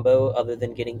best combo other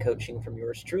than getting coaching from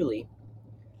yours truly.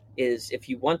 Is if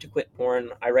you want to quit porn,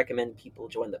 I recommend people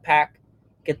join the pack,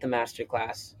 get the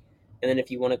masterclass, and then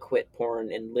if you want to quit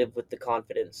porn and live with the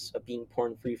confidence of being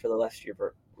porn free for the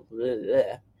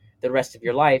rest of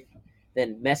your life,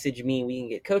 then message me and we can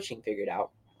get coaching figured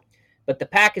out. But the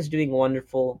pack is doing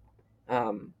wonderful.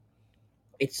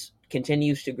 It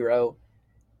continues to grow.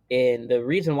 And the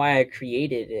reason why I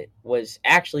created it was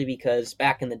actually because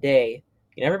back in the day,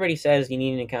 everybody says you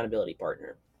need an accountability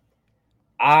partner.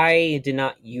 I did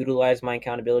not utilize my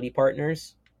accountability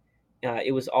partners.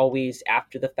 It was always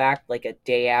after the fact, like a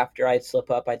day after I'd slip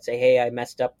up, I'd say, hey, I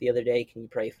messed up the other day. Can you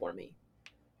pray for me?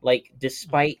 Like,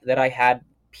 despite that I had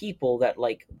people that,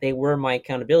 like, they were my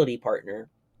accountability partner,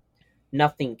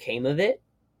 nothing came of it.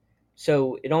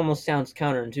 So it almost sounds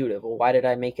counterintuitive. Well, why did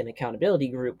I make an accountability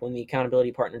group when the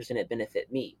accountability partners didn't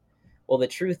benefit me? Well, the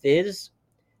truth is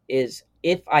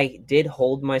if I did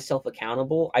hold myself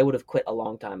accountable, I would have quit a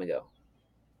long time ago.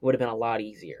 It would have been a lot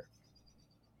easier.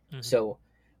 Mm-hmm. So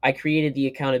I created the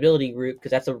accountability group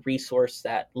because that's a resource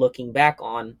that, looking back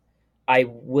on, I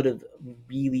would have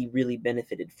really, really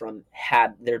benefited from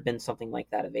had there been something like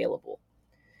that available.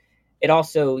 It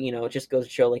also, it just goes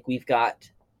to show, like, we've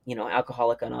got,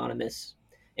 Alcoholic Anonymous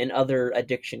and other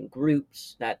addiction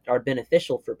groups that are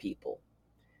beneficial for people.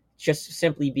 Just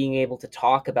simply being able to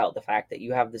talk about the fact that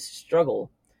you have this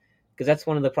struggle, because that's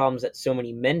one of the problems that so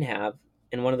many men have,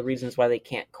 and one of the reasons why they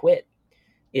can't quit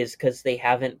is because they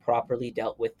haven't properly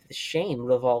dealt with the shame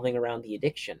revolving around the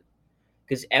addiction.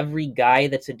 Because every guy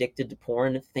that's addicted to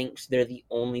porn thinks they're the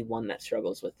only one that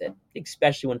struggles with it,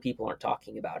 especially when people aren't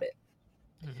talking about it.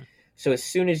 Mm-hmm. So as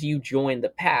soon as you join the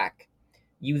pack,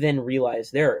 you then realize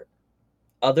there are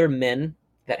other men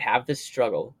that have this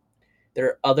struggle. There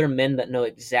are other men that know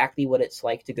exactly what it's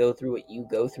like to go through what you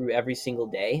go through every single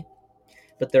day.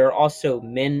 But there are also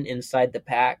men inside the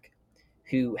pack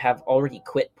who have already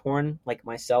quit porn, like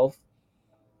myself,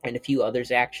 and a few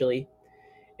others actually.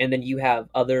 And then you have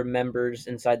other members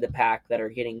inside the pack that are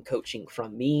getting coaching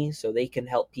from me, so they can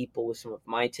help people with some of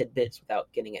my tidbits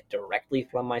without getting it directly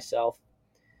from myself.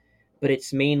 But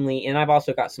it's mainly, and I've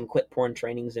also got some quit porn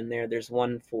trainings in there. There's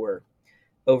one for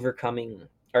overcoming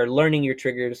or learning your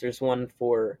triggers. There's one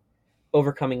for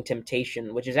overcoming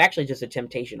temptation, which is actually just a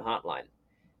temptation hotline.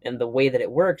 And the way that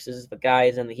it works is the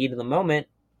guys in the heat of the moment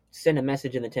send a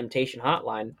message in the temptation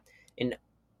hotline, and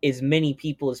as many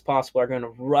people as possible are going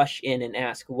to rush in and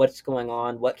ask, what's going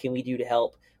on? What can we do to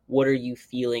help? What are you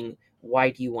feeling?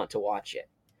 Why do you want to watch it?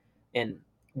 And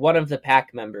one of the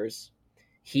pack members,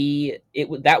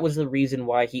 that was the reason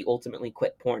why he ultimately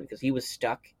quit porn, because he was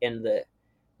stuck in the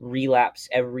relapse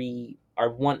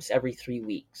once every 3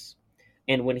 weeks.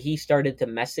 And when he started to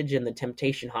message in the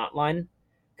temptation hotline,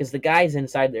 because the guys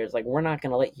inside there is like, we're not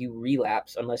going to let you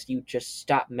relapse unless you just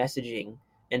stop messaging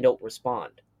and don't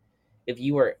respond. If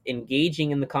you are engaging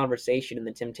in the conversation in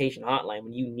the temptation hotline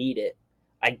when you need it,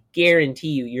 I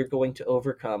guarantee you're going to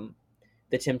overcome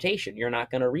the temptation. You're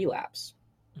not going to relapse.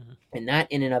 Mm-hmm. And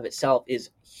that in and of itself is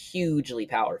hugely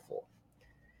powerful.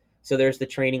 So there's the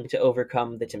training to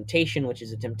overcome the temptation, which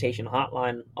is a temptation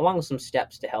hotline, along with some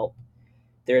steps to help.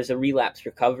 There's a relapse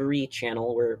recovery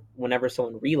channel where whenever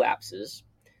someone relapses,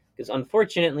 because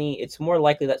unfortunately it's more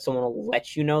likely that someone will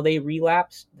let you know they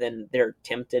relapsed than they're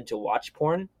tempted to watch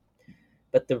porn.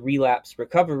 But the relapse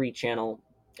recovery channel,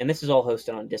 and this is all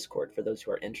hosted on Discord for those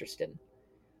who are interested,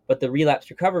 but the relapse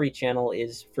recovery channel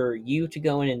is for you to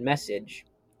go in and message,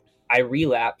 I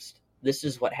relapsed, this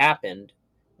is what happened,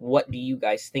 what do you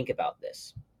guys think about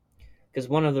this? Because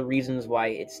one of the reasons why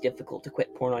it's difficult to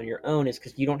quit porn on your own is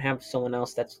because you don't have someone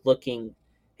else that's looking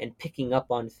and picking up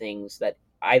on things that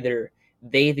either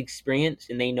they've experienced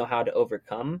and they know how to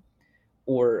overcome,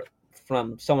 or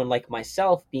from someone like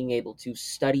myself being able to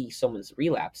study someone's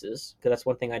relapses. Because that's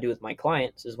one thing I do with my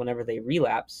clients is whenever they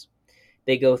relapse,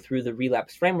 they go through the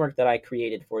relapse framework that I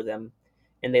created for them,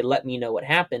 and they let me know what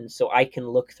happened so I can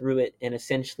look through it and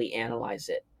essentially analyze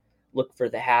it. Look for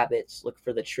the habits, look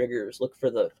for the triggers, look for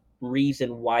the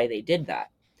reason why they did that.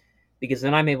 Because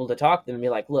then I'm able to talk to them and be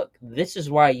like, look, this is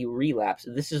why you relapse.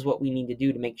 This is what we need to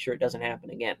do to make sure it doesn't happen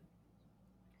again.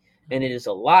 And it is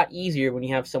a lot easier when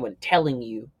you have someone telling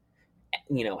you,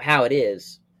 how it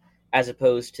is, as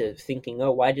opposed to thinking,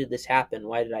 oh, why did this happen?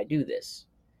 Why did I do this?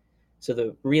 So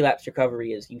the relapse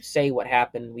recovery is you say what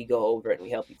happened, we go over it, and we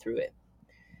help you through it.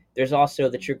 There's also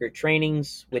the trigger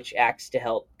trainings, which acts to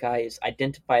help guys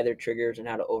identify their triggers and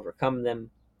how to overcome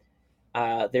them.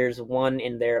 There's one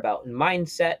in there about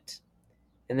mindset,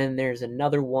 and then there's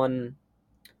another one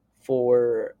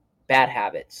for bad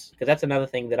habits, because that's another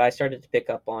thing that I started to pick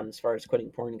up on as far as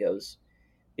quitting porn goes,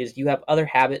 is you have other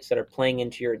habits that are playing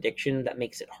into your addiction that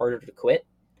makes it harder to quit.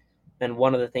 And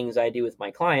one of the things I do with my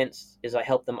clients is I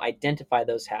help them identify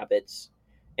those habits,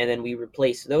 and then we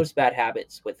replace those bad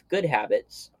habits with good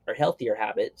habits or healthier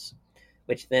habits,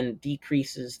 which then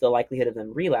decreases the likelihood of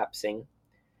them relapsing,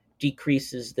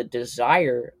 decreases the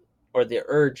desire or the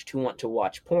urge to want to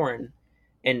watch porn,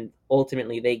 and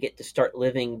ultimately they get to start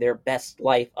living their best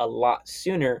life a lot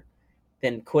sooner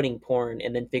than quitting porn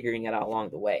and then figuring it out along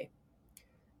the way.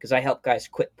 Because I help guys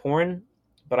quit porn,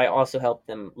 but I also help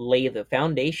them lay the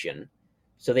foundation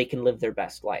so they can live their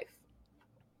best life.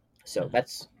 So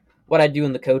that's what I do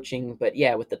in the coaching. But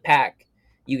yeah, with the pack,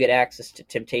 you get access to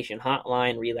temptation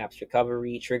hotline, relapse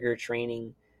recovery, trigger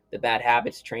training, the bad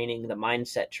habits training, the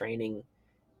mindset training,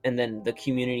 and then the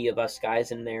community of us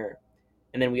guys in there.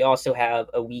 And then we also have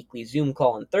a weekly Zoom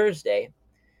call on Thursday,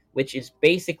 which is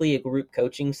basically a group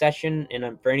coaching session.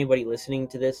 And for anybody listening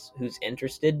to this who's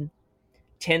interested,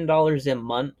 $10 a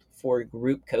month for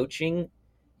group coaching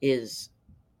is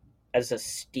as a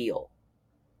steal.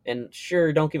 And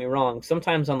sure, don't get me wrong,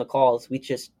 sometimes on the calls we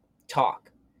just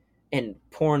talk and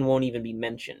porn won't even be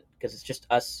mentioned because it's just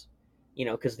us,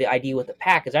 because the idea with the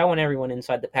pack is I want everyone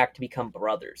inside the pack to become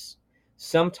brothers.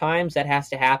 Sometimes that has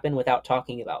to happen without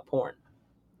talking about porn.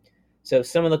 So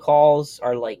some of the calls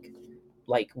are like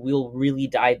we'll really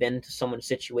dive into someone's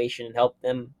situation and help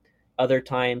them. Other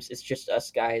times it's just us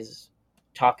guys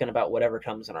talking about whatever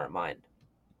comes in our mind.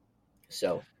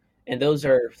 So, and those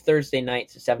are Thursday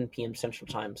nights at 7 p.m. Central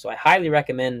Time. So I highly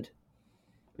recommend.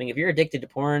 I mean, if you're addicted to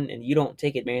porn and you don't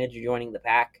take advantage of joining the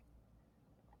pack,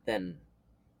 then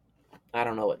I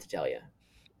don't know what to tell you.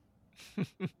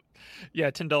 Yeah,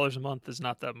 $10 a month is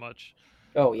not that much.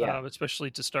 Oh yeah,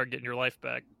 especially to start getting your life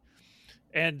back.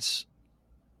 And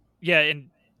yeah, and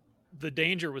the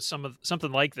danger with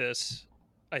something like this,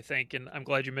 I think, and I'm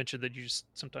glad you mentioned that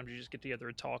sometimes you just get together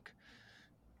and talk,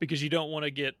 because you don't want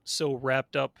to get so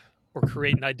wrapped up or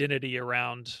create an identity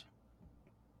around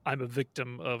I'm a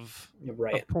victim of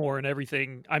right. porn,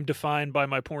 everything. I'm defined by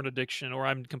my porn addiction, or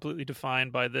I'm completely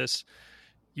defined by this.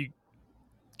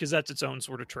 Because that's its own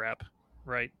sort of trap,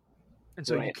 right? And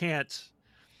so Right.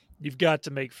 you've got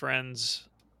to make friends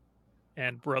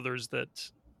and brothers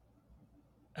that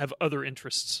have other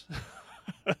interests.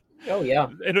 Oh yeah.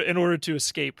 in order to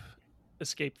escape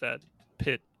that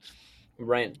pit.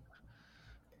 Right.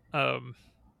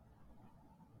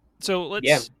 So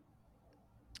Yeah.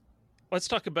 let's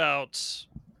talk about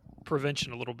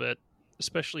prevention a little bit,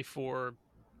 especially for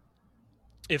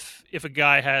if a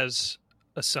guy has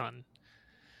a son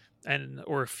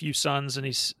or a few sons, and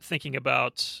he's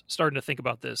starting to think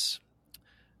about this,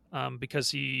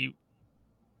 because he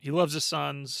loves his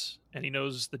sons and he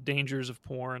knows the dangers of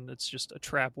porn. It's just a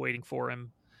trap waiting for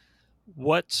him.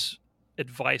 What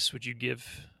advice would you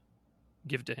give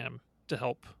to him to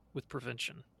help with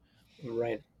prevention?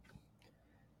 Right.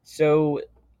 So,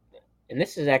 and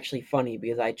this is actually funny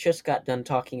because I just got done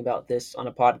talking about this on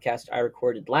a podcast I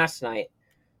recorded last night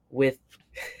with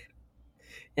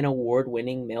an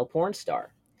award-winning male porn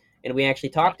star. And we actually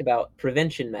talked about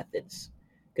prevention methods.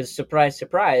 Because surprise,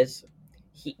 surprise,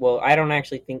 I don't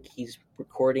actually think he's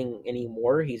recording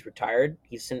anymore. He's retired.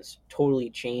 He's since totally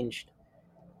changed.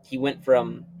 He went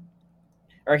from,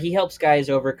 or he helps guys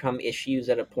overcome issues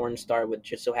that a porn star would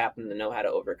just so happen to know how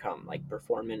to overcome, like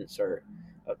performance or,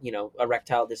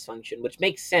 erectile dysfunction, which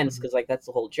makes sense because that's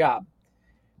the whole job.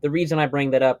 The reason I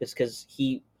bring that up is because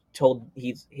he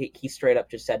straight up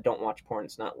just said, "Don't watch porn;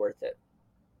 it's not worth it."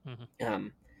 Mm-hmm.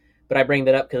 But I bring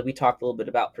that up because we talked a little bit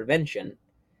about prevention,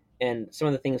 and some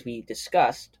of the things we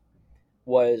discussed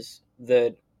was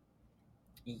there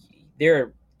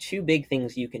are two big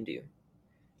things you can do.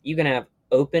 You can have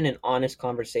open and honest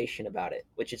conversation about it,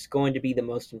 which is going to be the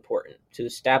most important to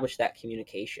establish that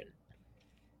communication.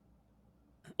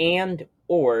 And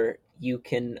or you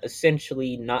can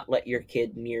essentially not let your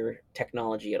kid near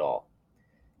technology at all.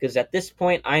 Because at this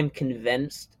point, I'm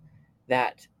convinced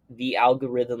that the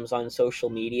algorithms on social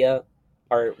media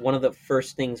are one of the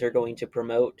first things they're going to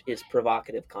promote is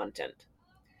provocative content.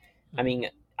 I Mhm. mean,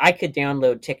 I could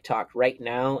download TikTok right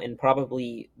now, and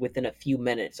probably within a few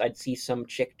minutes, I'd see some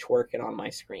chick twerking on my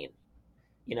screen.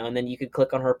 And then you could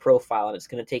click on her profile, and it's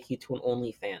going to take you to an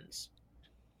OnlyFans.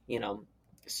 You know,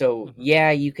 so Mhm.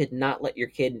 yeah, you could not let your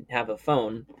kid have a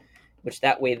phone, which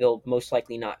that way they'll most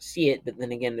likely not see it. But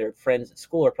then again, their friends at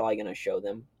school are probably going to show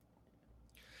them.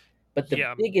 But the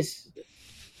Yeah. biggest,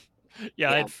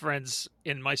 Yeah, I yeah, had friends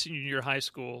in my senior year of high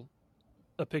school,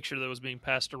 a picture that was being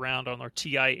passed around on our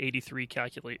TI-83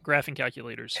 graphing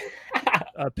calculators,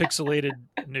 pixelated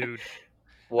nude.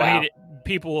 I wow, mean,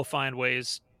 people will find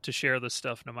ways to share this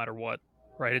stuff no matter what,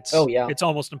 right? oh It's yeah, it's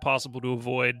almost impossible to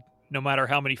avoid. No matter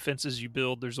how many fences you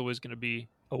build, there's always going to be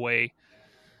a way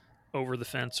over the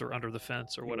fence or under the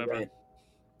fence or you're whatever. right,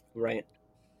 right.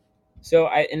 So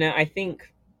I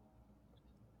think,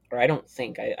 or I don't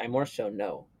think, I more so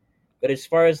know. But as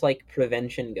far as like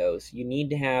prevention goes, you need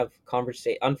to have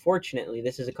conversation. Unfortunately,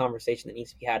 this is a conversation that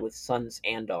needs to be had with sons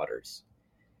and daughters.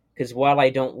 Because while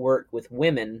I don't work with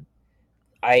women,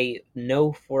 I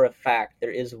know for a fact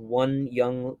there is one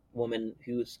young woman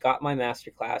who's got my master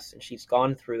class and she's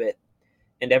gone through it.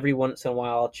 And every once in a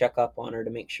while, I'll check up on her to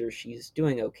make sure she's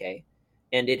doing okay.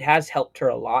 And it has helped her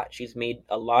a lot. She's made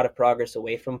a lot of progress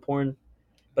away from porn.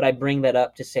 But I bring that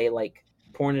up to say, like,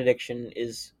 porn addiction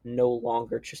is no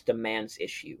longer just a man's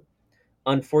issue.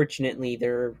 Unfortunately,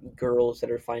 there are girls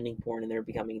that are finding porn and they're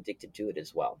becoming addicted to it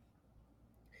as well.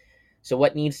 So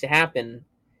what needs to happen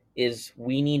is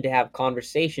we need to have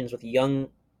conversations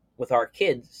with our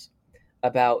kids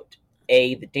about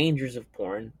the dangers of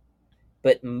porn,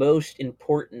 but most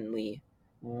importantly,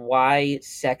 why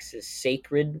sex is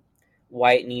sacred,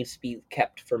 why it needs to be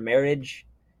kept for marriage,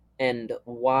 and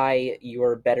why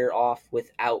you're better off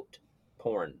without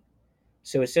porn.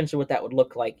 So essentially what that would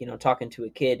look like, talking to a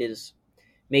kid is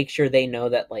make sure they know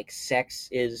that like sex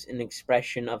is an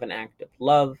expression of an act of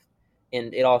love,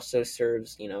 and it also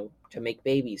serves, to make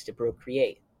babies, to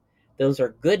procreate. Those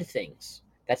are good things.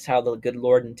 That's how the good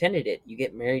Lord intended it. You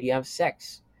get married, you have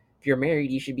sex. If you're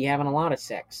married, you should be having a lot of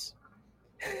sex.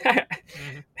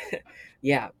 Hmm.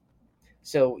 Yeah.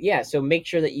 So make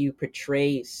sure that you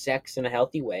portray sex in a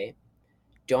healthy way.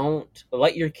 Don't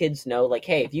let your kids know, like,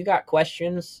 hey, if you got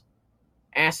questions,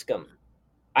 ask them.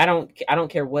 I don't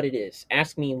care what it is.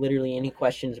 Ask me literally any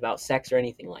questions about sex or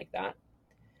anything like that.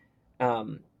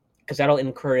 Because that'll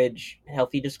encourage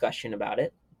healthy discussion about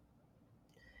it.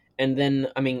 And then,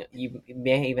 I mean, you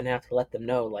may even have to let them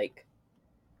know, like,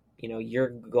 you're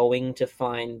going to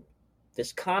find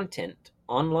this content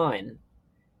online,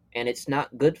 and it's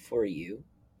not good for you.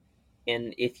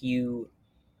 And if you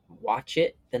watch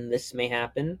it, then this may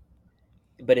happen.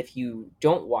 But if you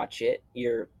don't watch it,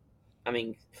 I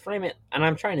mean, frame it. And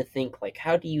I'm trying to think, like,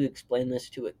 how do you explain this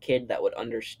to a kid that would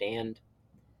understand?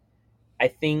 I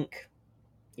think,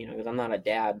 because I'm not a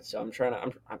dad, so I'm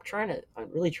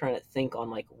really trying to think on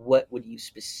like what would you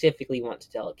specifically want to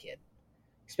tell a kid,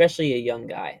 especially a young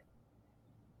guy.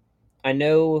 I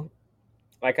know,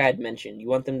 like I had mentioned, you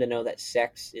want them to know that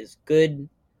sex is good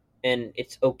and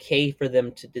it's okay for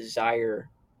them to desire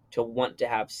to want to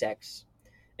have sex.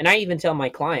 And I even tell my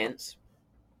clients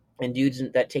and dudes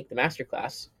that take the master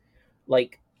class,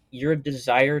 like, your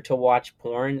desire to watch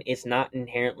porn is not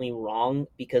inherently wrong,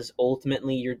 because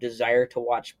ultimately your desire to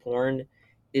watch porn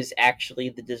is actually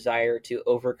the desire to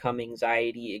overcome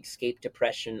anxiety, escape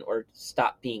depression, or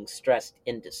stop being stressed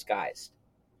in disguise.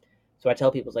 So I tell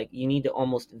people, it's like, you need to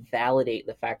almost validate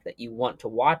the fact that you want to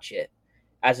watch it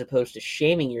as opposed to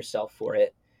shaming yourself for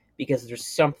it, because there's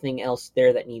something else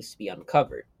there that needs to be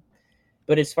uncovered.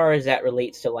 But as far as that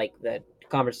relates to like the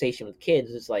conversation with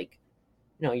kids, it's like,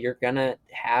 you're gonna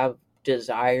have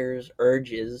desires,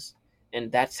 urges,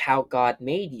 and that's how God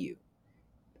made you.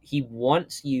 He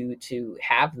wants you to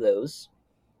have those,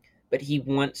 but he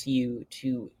wants you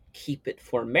to keep it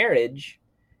for marriage,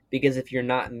 because if you're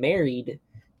not married,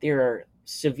 there are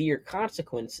severe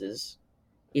consequences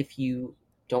if you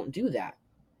don't do that,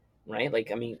 right? Like,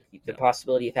 I mean, the Yeah.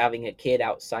 possibility of having a kid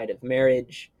outside of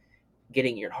marriage,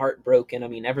 getting your heart broken. I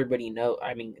mean,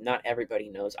 not everybody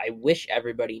knows. I wish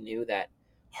everybody knew that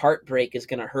heartbreak is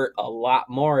going to hurt a lot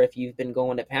more if you've been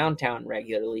going to Pound Town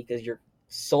regularly, because your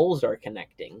souls are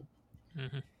connecting,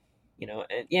 Hmm.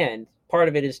 and yeah, and part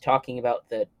of it is talking about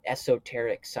the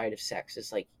esoteric side of sex.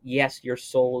 It's like, yes, your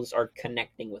souls are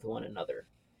connecting with one another.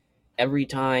 Every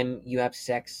time you have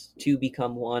sex to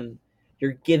become one,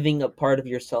 you're giving a part of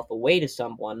yourself away to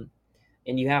someone,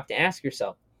 and you have to ask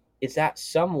yourself, is that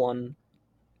someone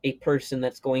a person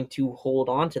that's going to hold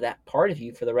on to that part of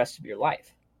you for the rest of your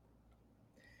life.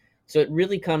 So it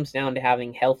really comes down to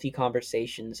having healthy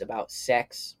conversations about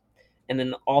sex, and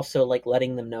then also like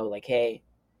letting them know like, hey,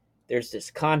 there's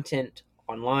this content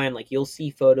online, like you'll see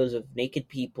photos of naked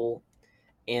people,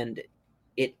 and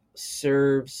it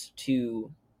serves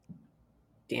to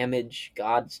damage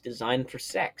God's design for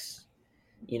sex,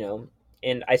 you know.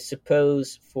 And I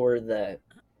suppose for the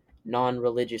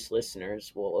non-religious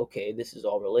listeners, well, okay, this is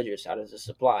all religious, how does this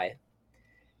apply?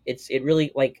 It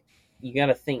really, like, you got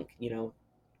to think, you know,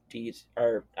 these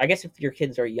are, I guess if your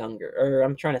kids are younger, or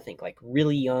I'm trying to think like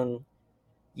really young,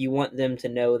 you want them to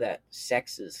know that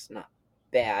sex is not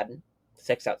bad.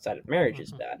 Sex outside of marriage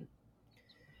is bad.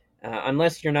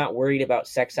 Unless you're not worried about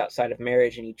sex outside of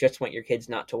marriage and you just want your kids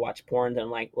not to watch porn, then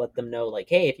like let them know like,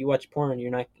 hey, if you watch porn,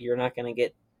 you're not going to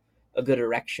get a good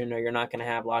erection, or you're not going to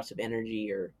have lots of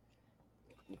energy or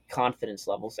confidence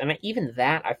levels. And even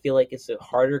that, I feel like it's a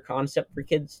harder concept for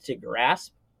kids to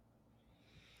grasp.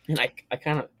 And I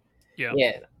kind of,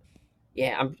 Yeah.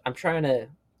 yeah, I'm trying to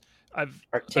I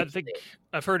articulate. think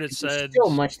I've heard it There's said. so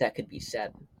much that could be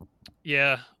said.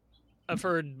 Yeah, I've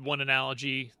heard one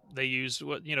analogy they use.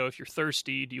 What, if you're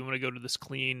thirsty, do you want to go to this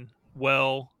clean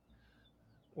well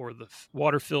or the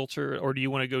water filter, or do you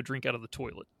want to go drink out of the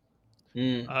toilet?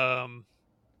 Mm.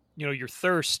 Your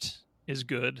thirst is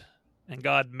good, and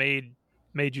God made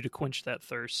you to quench that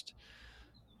thirst.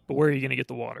 But where are you going to get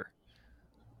the water?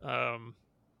 Um,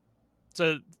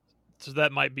 so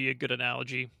that might be a good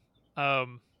analogy. I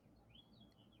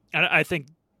think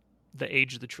the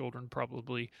age of the children,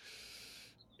 probably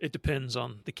it depends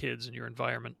on the kids and your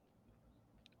environment.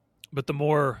 But the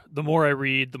more I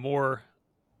read, the more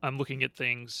I'm looking at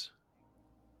things.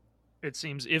 It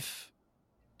seems if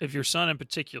your son in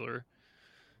particular,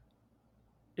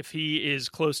 if he is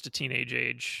close to teenage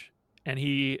age and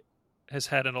he has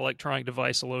had an electronic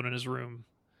device alone in his room,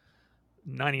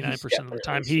 99% of the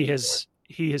time he has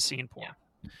seen porn.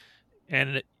 Yeah.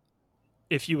 And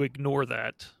if you ignore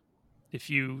that, if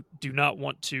you do not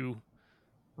want to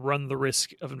run the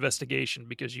risk of investigation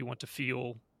because you want to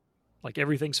feel like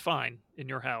everything's fine in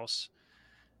your house,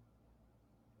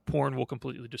 porn will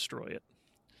completely destroy it.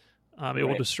 It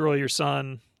will destroy your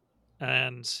son,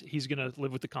 and he's going to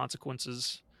live with the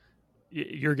consequences.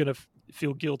 You're going to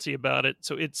feel guilty about it.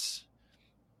 So it's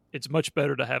much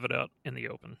better to have it out in the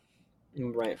open.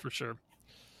 Right. For sure.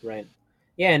 Right.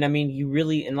 Yeah, and I mean, you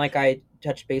really, and like I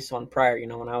touched base on prior,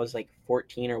 when I was like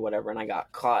 14 or whatever and I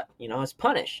got caught, I was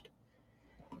punished.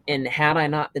 And had I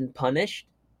not been punished,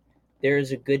 there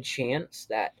is a good chance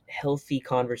that healthy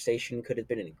conversation could have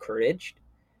been encouraged.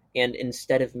 And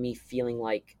instead of me feeling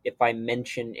like if I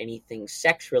mention anything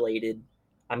sex related,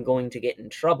 I'm going to get in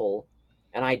trouble,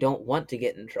 and I don't want to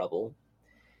get in trouble,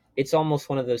 it's almost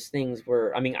one of those things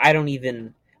where, I mean, I don't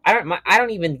even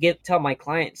tell my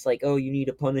clients like, oh, you need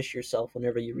to punish yourself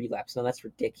whenever you relapse. No, that's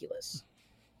ridiculous.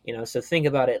 So think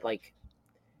about it, like,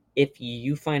 if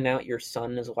you find out your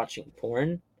son is watching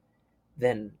porn,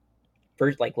 then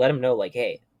first, like, let him know, like,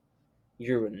 hey,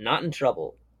 you're not in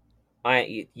trouble.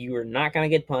 You are not gonna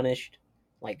get punished.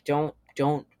 Like, don't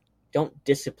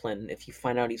discipline if you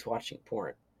find out he's watching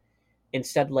porn.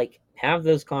 Instead, like, have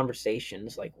those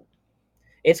conversations. Like,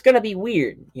 it's gonna be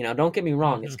weird, don't get me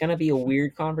wrong. Mm-hmm. It's gonna be a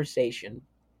weird conversation,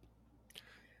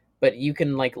 but you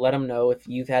can like let them know if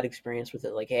you've had experience with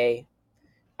it. Like, hey,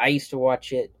 I used to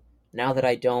watch it. Now that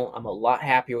I don't, I'm a lot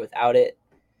happier without it.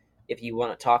 If you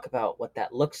want to talk about what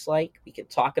that looks like, we can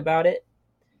talk about it.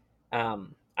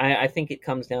 I think it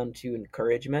comes down to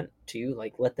encouragement too.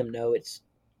 Like, let them know it's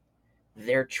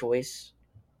their choice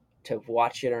to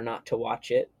watch it or not to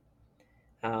watch it.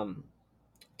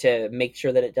 To make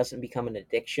sure that it doesn't become an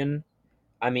addiction.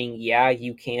 I mean, yeah,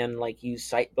 you can like use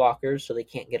site blockers so they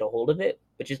can't get a hold of it,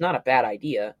 which is not a bad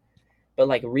idea. But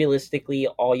like realistically,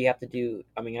 all you have to do,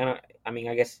 I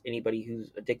guess anybody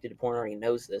who's addicted to porn already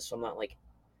knows this, so I'm not like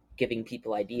giving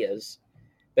people ideas.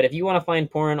 But if you want to find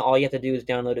porn, all you have to do is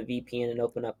download a VPN and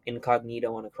open up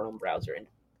incognito on a Chrome browser, and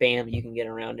bam, you can get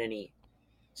around any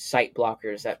site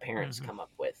blockers that parents come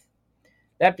up with.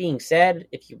 That being said,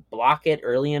 if you block it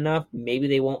early enough, maybe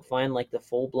they won't find like the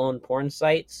full-blown porn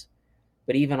sites.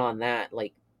 But even on that,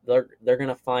 like, they're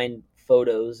gonna find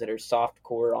photos that are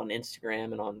softcore on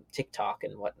Instagram and on TikTok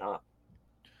and whatnot,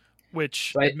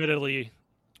 which admittedly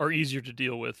are easier to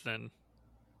deal with than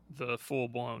the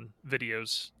full-blown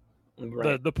videos.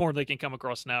 Right. The porn they can come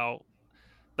across now,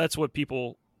 that's what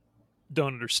people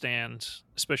don't understand,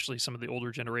 especially some of the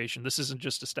older generation. This isn't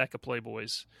just a stack of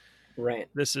Playboys. Right.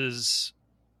 This is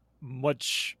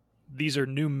these are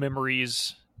new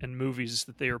memories and movies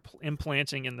that they are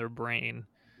implanting in their brain.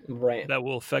 Right. that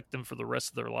will affect them for the rest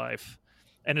of their life.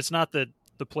 And it's not that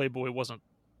the Playboy wasn't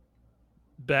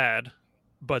bad,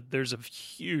 but there's a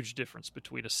huge difference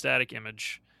between a static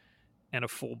image and a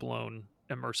full-blown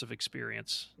immersive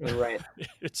experience. Right. Oh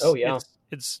it's yeah.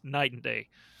 it's night and day.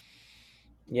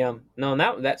 Yeah. No,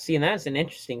 and that's an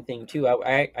interesting thing too.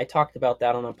 I talked about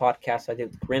that on a podcast I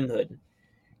did with Grimhood,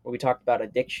 where we talked about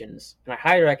addictions, and I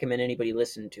highly recommend anybody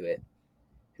listen to it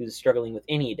who's struggling with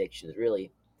any addictions,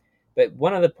 really. But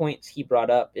one of the points he brought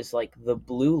up is like the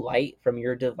blue light from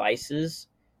your devices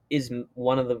is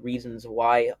one of the reasons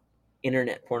why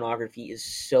internet pornography is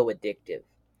so addictive.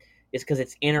 Is because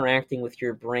it's interacting with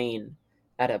your brain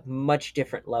at a much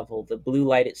different level. The blue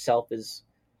light itself is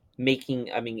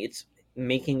it's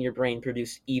making your brain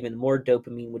produce even more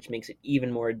dopamine, which makes it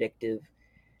even more addictive.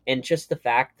 And just the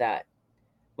fact that,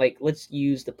 like, let's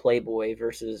use the Playboy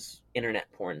versus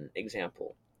internet porn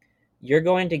example. You're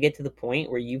going to get to the point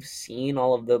where you've seen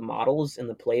all of the models in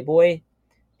the Playboy,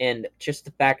 and just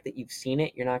the fact that you've seen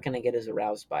it, you're not going to get as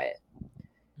aroused by it.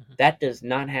 Mhm. That does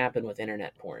not happen with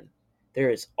internet porn. There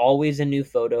is always a new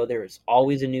photo, there is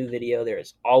always a new video, there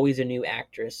is always a new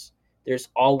actress, there's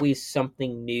always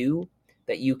something new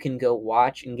that you can go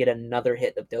watch and get another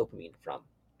hit of dopamine from.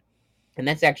 And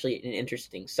that's actually an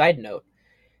interesting side note,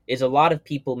 is a lot of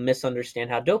people misunderstand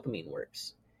how dopamine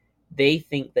works. They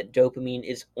think that dopamine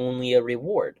is only a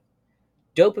reward.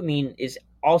 Dopamine is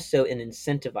also an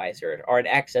incentivizer, or it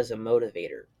acts as a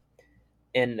motivator.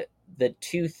 And the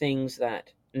two things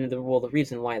that, the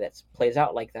reason why that plays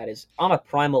out like that is on a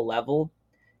primal level,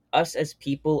 us as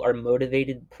people are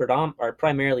motivated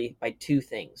primarily by two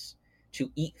things: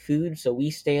 to eat food so we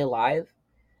stay alive,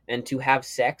 and to have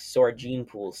sex so our gene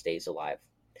pool stays alive.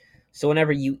 So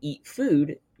whenever you eat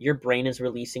food, your brain is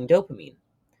releasing dopamine.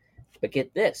 But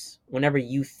get this, whenever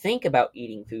you think about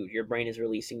eating food, your brain is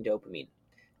releasing dopamine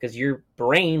because your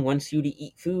brain wants you to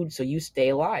eat food so you stay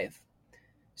alive.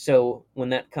 So when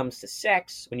that comes to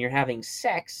sex, when you're having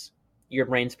sex, your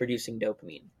brain's producing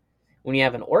dopamine. When you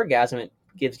have an orgasm, it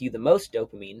gives you the most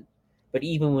dopamine. But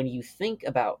even when you think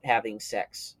about having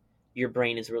sex, your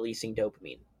brain is releasing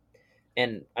dopamine.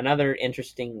 And another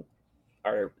interesting,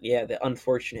 or yeah, the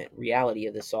unfortunate reality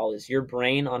of this all is your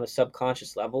brain on a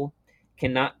subconscious level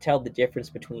cannot tell the difference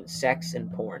between sex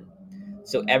and porn.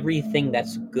 So everything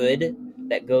that's good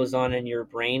that goes on in your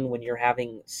brain when you're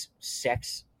having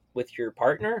sex with your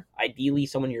partner, ideally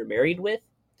someone you're married with,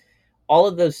 all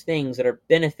of those things that are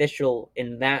beneficial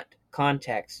in that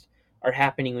context are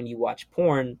happening when you watch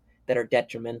porn that are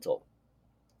detrimental.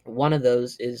 One of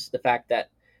those is the fact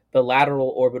that the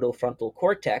lateral orbital frontal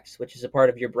cortex, which is a part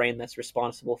of your brain that's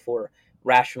responsible for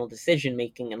rational decision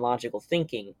making and logical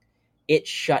thinking, it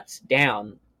shuts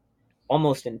down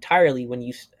almost entirely when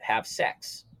you have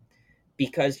sex.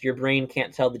 Because your brain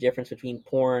can't tell the difference between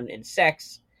porn and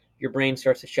sex, your brain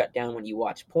starts to shut down when you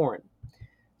watch porn.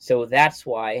 So that's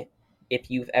why, if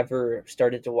you've ever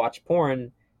started to watch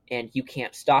porn and you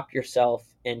can't stop yourself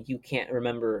and you can't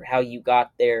remember how you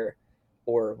got there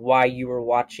or why you were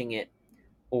watching it,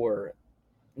 or,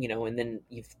 and then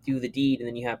you do the deed and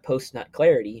then you have post nut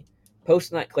clarity.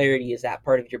 Post nut clarity is that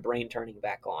part of your brain turning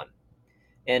back on.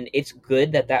 And it's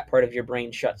good that that part of your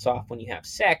brain shuts off when you have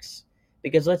sex,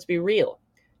 because let's be real.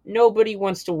 Nobody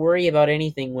wants to worry about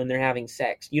anything when they're having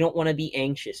sex. You don't want to be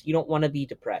anxious. You don't want to be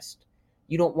depressed.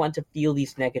 You don't want to feel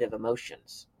these negative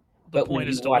emotions. The But when point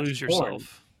you is to watch lose porn,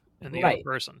 yourself in the other right,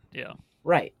 person. Yeah.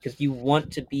 right, because you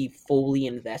want to be fully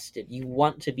invested. You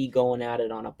want to be going at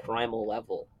it on a primal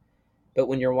level. But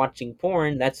when you're watching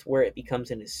porn, that's where it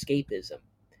becomes an escapism.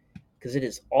 Because it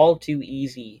is all too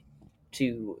easy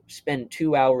to spend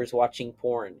 2 hours watching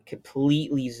porn,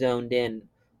 completely zoned in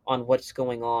on what's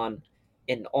going on,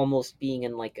 and almost being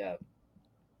in like a,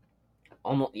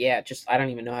 almost, yeah, just, I don't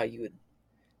even know how you would,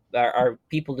 our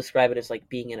people describe it as like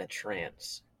being in a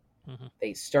trance. Mm-hmm.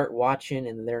 They start watching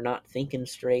and they're not thinking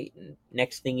straight, and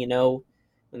next thing you know,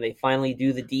 when they finally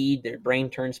do the deed, their brain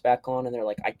turns back on and they're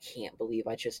like, I can't believe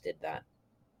I just did that.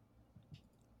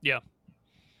 Yeah.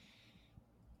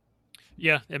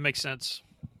 Yeah, it makes sense.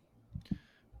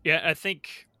 Yeah, I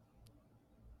think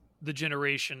the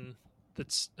generation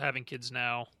that's having kids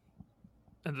now,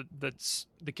 and that's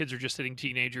the kids are just hitting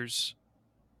teenagers.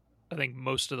 I think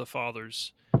most of the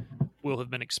fathers will have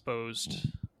been exposed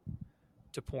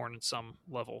to porn at some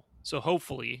level, so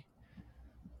hopefully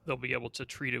they'll be able to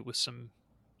treat it with some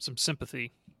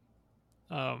sympathy.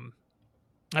 Um,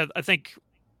 I think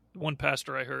one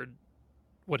pastor I heard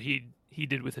what he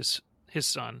did with his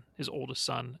son, his oldest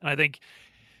son, and I think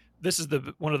this is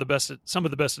the one of the best, some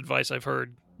of the best advice I've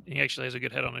heard. He actually has a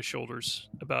good head on his shoulders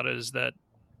about it. Is that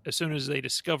as soon as they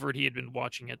discovered he had been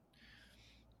watching it,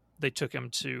 they took him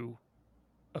to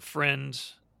a friend,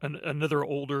 another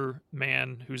older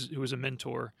man who was a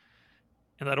mentor,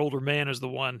 and that older man is the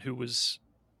one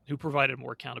who provided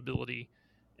more accountability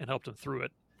and helped him through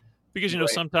it. Because Right.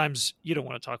 sometimes you don't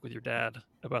want to talk with your dad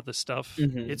about this stuff.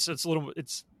 Hmm. It's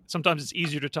sometimes it's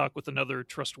easier to talk with another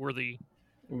trustworthy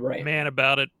Right. man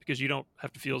about it because you don't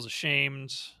have to feel as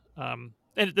ashamed. And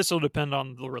this will depend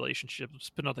on the relationship,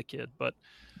 depend on the kid, but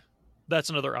that's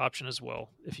another option as well.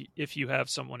 If you have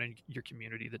someone in your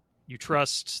community that you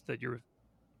trust, that your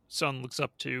son looks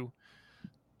up to,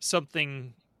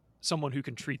 something, someone who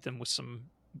can treat them with some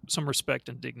respect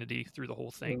and dignity through the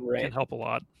whole thing can Right. help a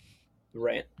lot.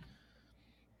 Right.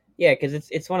 Yeah, because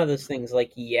it's one of those things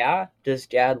like, yeah, does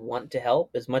dad want to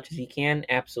help as much as he can?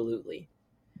 Absolutely.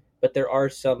 But there are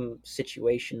some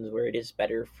situations where it is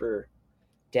better for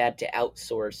dad to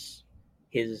outsource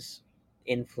his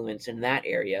influence in that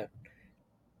area.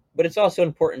 But it's also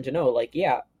important to know, like,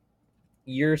 yeah,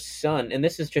 your son, and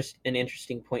this is just an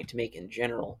interesting point to make in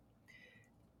general,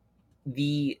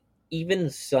 the even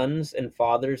sons and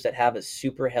fathers that have a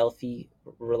super healthy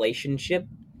relationship,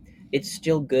 it's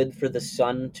still good for the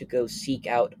son to go seek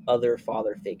out other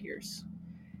father figures.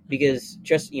 Mm-hmm. Because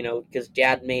just, because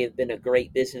dad may have been a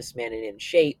great businessman and in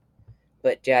shape,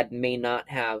 but dad may not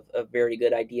have a very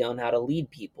good idea on how to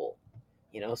lead people.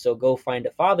 So go find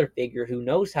a father figure who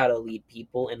knows how to lead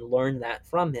people and learn that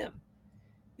from him.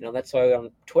 That's why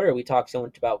on Twitter we talk so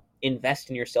much about invest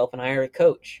in yourself and hire a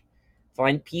coach.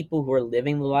 Find people who are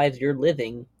living the lives you're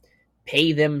living,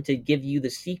 pay them to give you the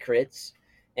secrets,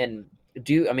 and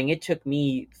I mean, it took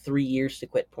me 3 years to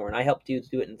quit porn. I helped you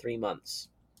do it in 3 months.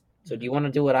 So do Mm-hmm. you want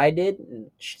to do what I did and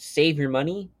save your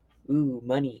money? Ooh,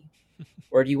 money.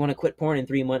 Or do you want to quit porn in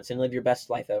 3 months and live your best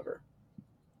life ever?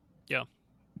 Yeah.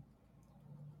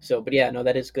 So, but yeah, no,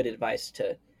 that is good advice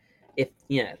to, if,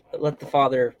 let the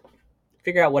father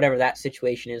figure out whatever that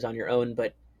situation is on your own,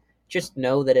 but just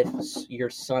know that if your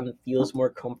son feels more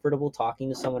comfortable talking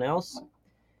to someone else,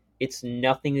 it's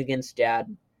nothing against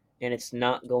dad, and it's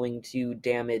not going to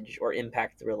damage or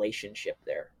impact the relationship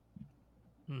there.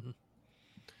 Mm-hmm.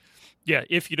 Yeah.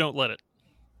 If you Right.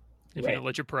 don't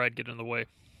let your pride get in the way.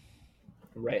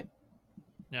 Right.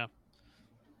 Yeah.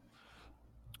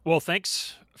 Well,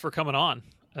 thanks for coming on.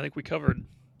 I think we covered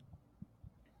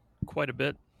quite a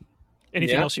bit.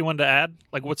 Anything Yeah. else you wanted to add?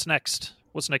 Like, what's next?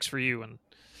 What's next for you? And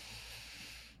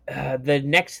The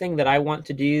next thing that I want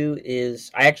to do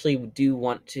is I actually do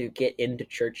want to get into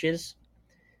churches.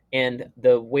 And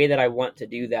the way that I want to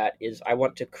do that is I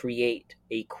want to create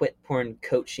a quit porn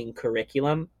coaching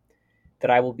curriculum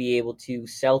that I will be able to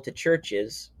sell to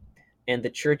churches, and the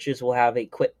churches will have a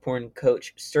quit porn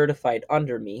coach certified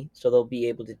under me, so they'll be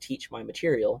able to teach my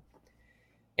material.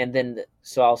 And then,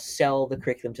 so I'll sell the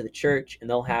curriculum to the church, and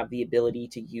they'll have the ability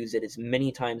to use it as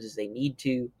many times as they need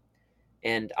to.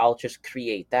 And I'll just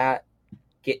create that,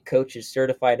 get coaches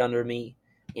certified under me,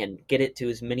 and get it to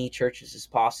as many churches as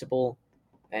possible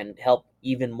and help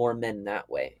even more men that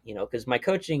way. Because my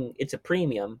coaching, it's a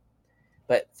premium,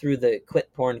 but through the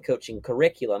quit porn coaching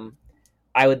curriculum,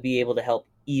 I would be able to help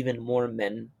even more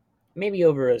men, maybe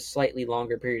over a slightly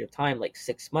longer period of time, like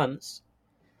 6 months.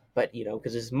 But,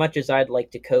 because as much as I'd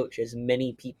like to coach as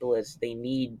many people as they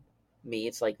need me,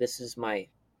 it's like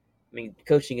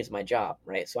coaching is my job,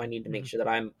 right? So I need to make mm-hmm. sure that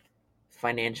I'm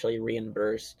financially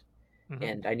reimbursed, Mm-hmm.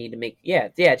 and I need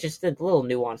to just the little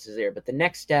nuances there. But the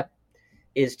next step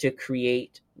is to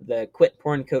create the quit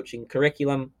porn coaching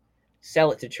curriculum,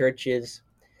 sell it to churches,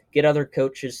 get other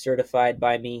coaches certified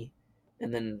by me,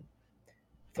 and then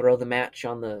throw the match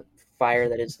on the fire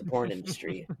that is the porn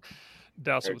industry,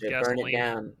 Douse it or with to burn it gasoline.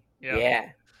 down. Yeah, Yeah.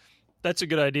 that's a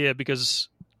good idea because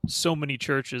so many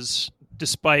churches,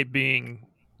 despite being,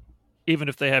 even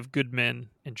if they have good men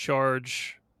in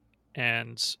charge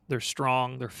and they're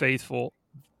strong, they're faithful,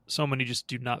 so many just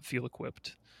do not feel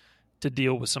equipped to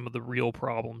deal with some of the real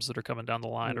problems that are coming down the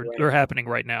line or Right. they're happening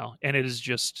right now, and it is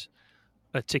just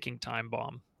a ticking time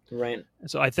bomb. Right.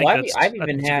 And so I think Well, I've I think even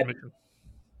it's a good had, mission.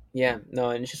 yeah,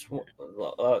 no, and it's just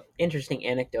interesting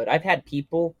anecdote. I've had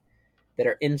people that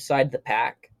are inside the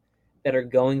pack that are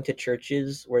going to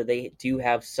churches where they do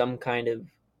have some kind of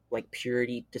like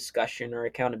purity discussion or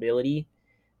accountability,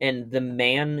 and the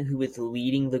man who is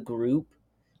leading the group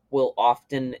will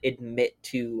often admit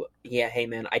to, yeah, hey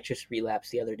man, I just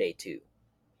relapsed the other day too.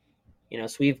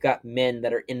 So we've got men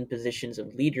that are in positions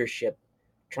of leadership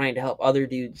trying to help other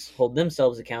dudes hold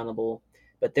themselves accountable,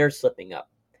 but they're slipping up.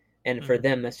 And for Mm-hmm.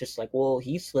 them, that's just like, well,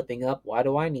 he's slipping up. Why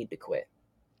do I need to quit?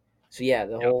 So yeah,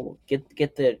 the Yep. whole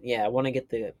get the I want to get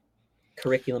the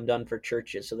curriculum done for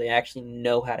churches so they actually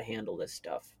know how to handle this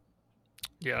stuff.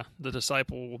 Yeah, the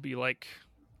disciple will be like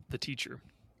the teacher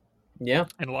Yeah.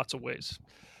 in lots of ways.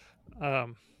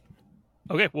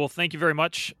 Okay, well, thank you very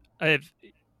much. I have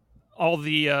all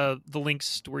the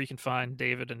links to where you can find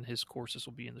David and his courses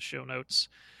will be in the show notes.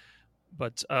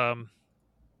 But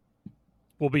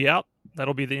we'll be out.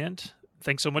 That'll be the end.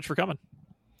 Thanks so much for coming.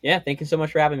 Yeah. Thank you so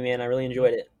much for having me, man. I really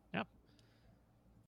enjoyed it.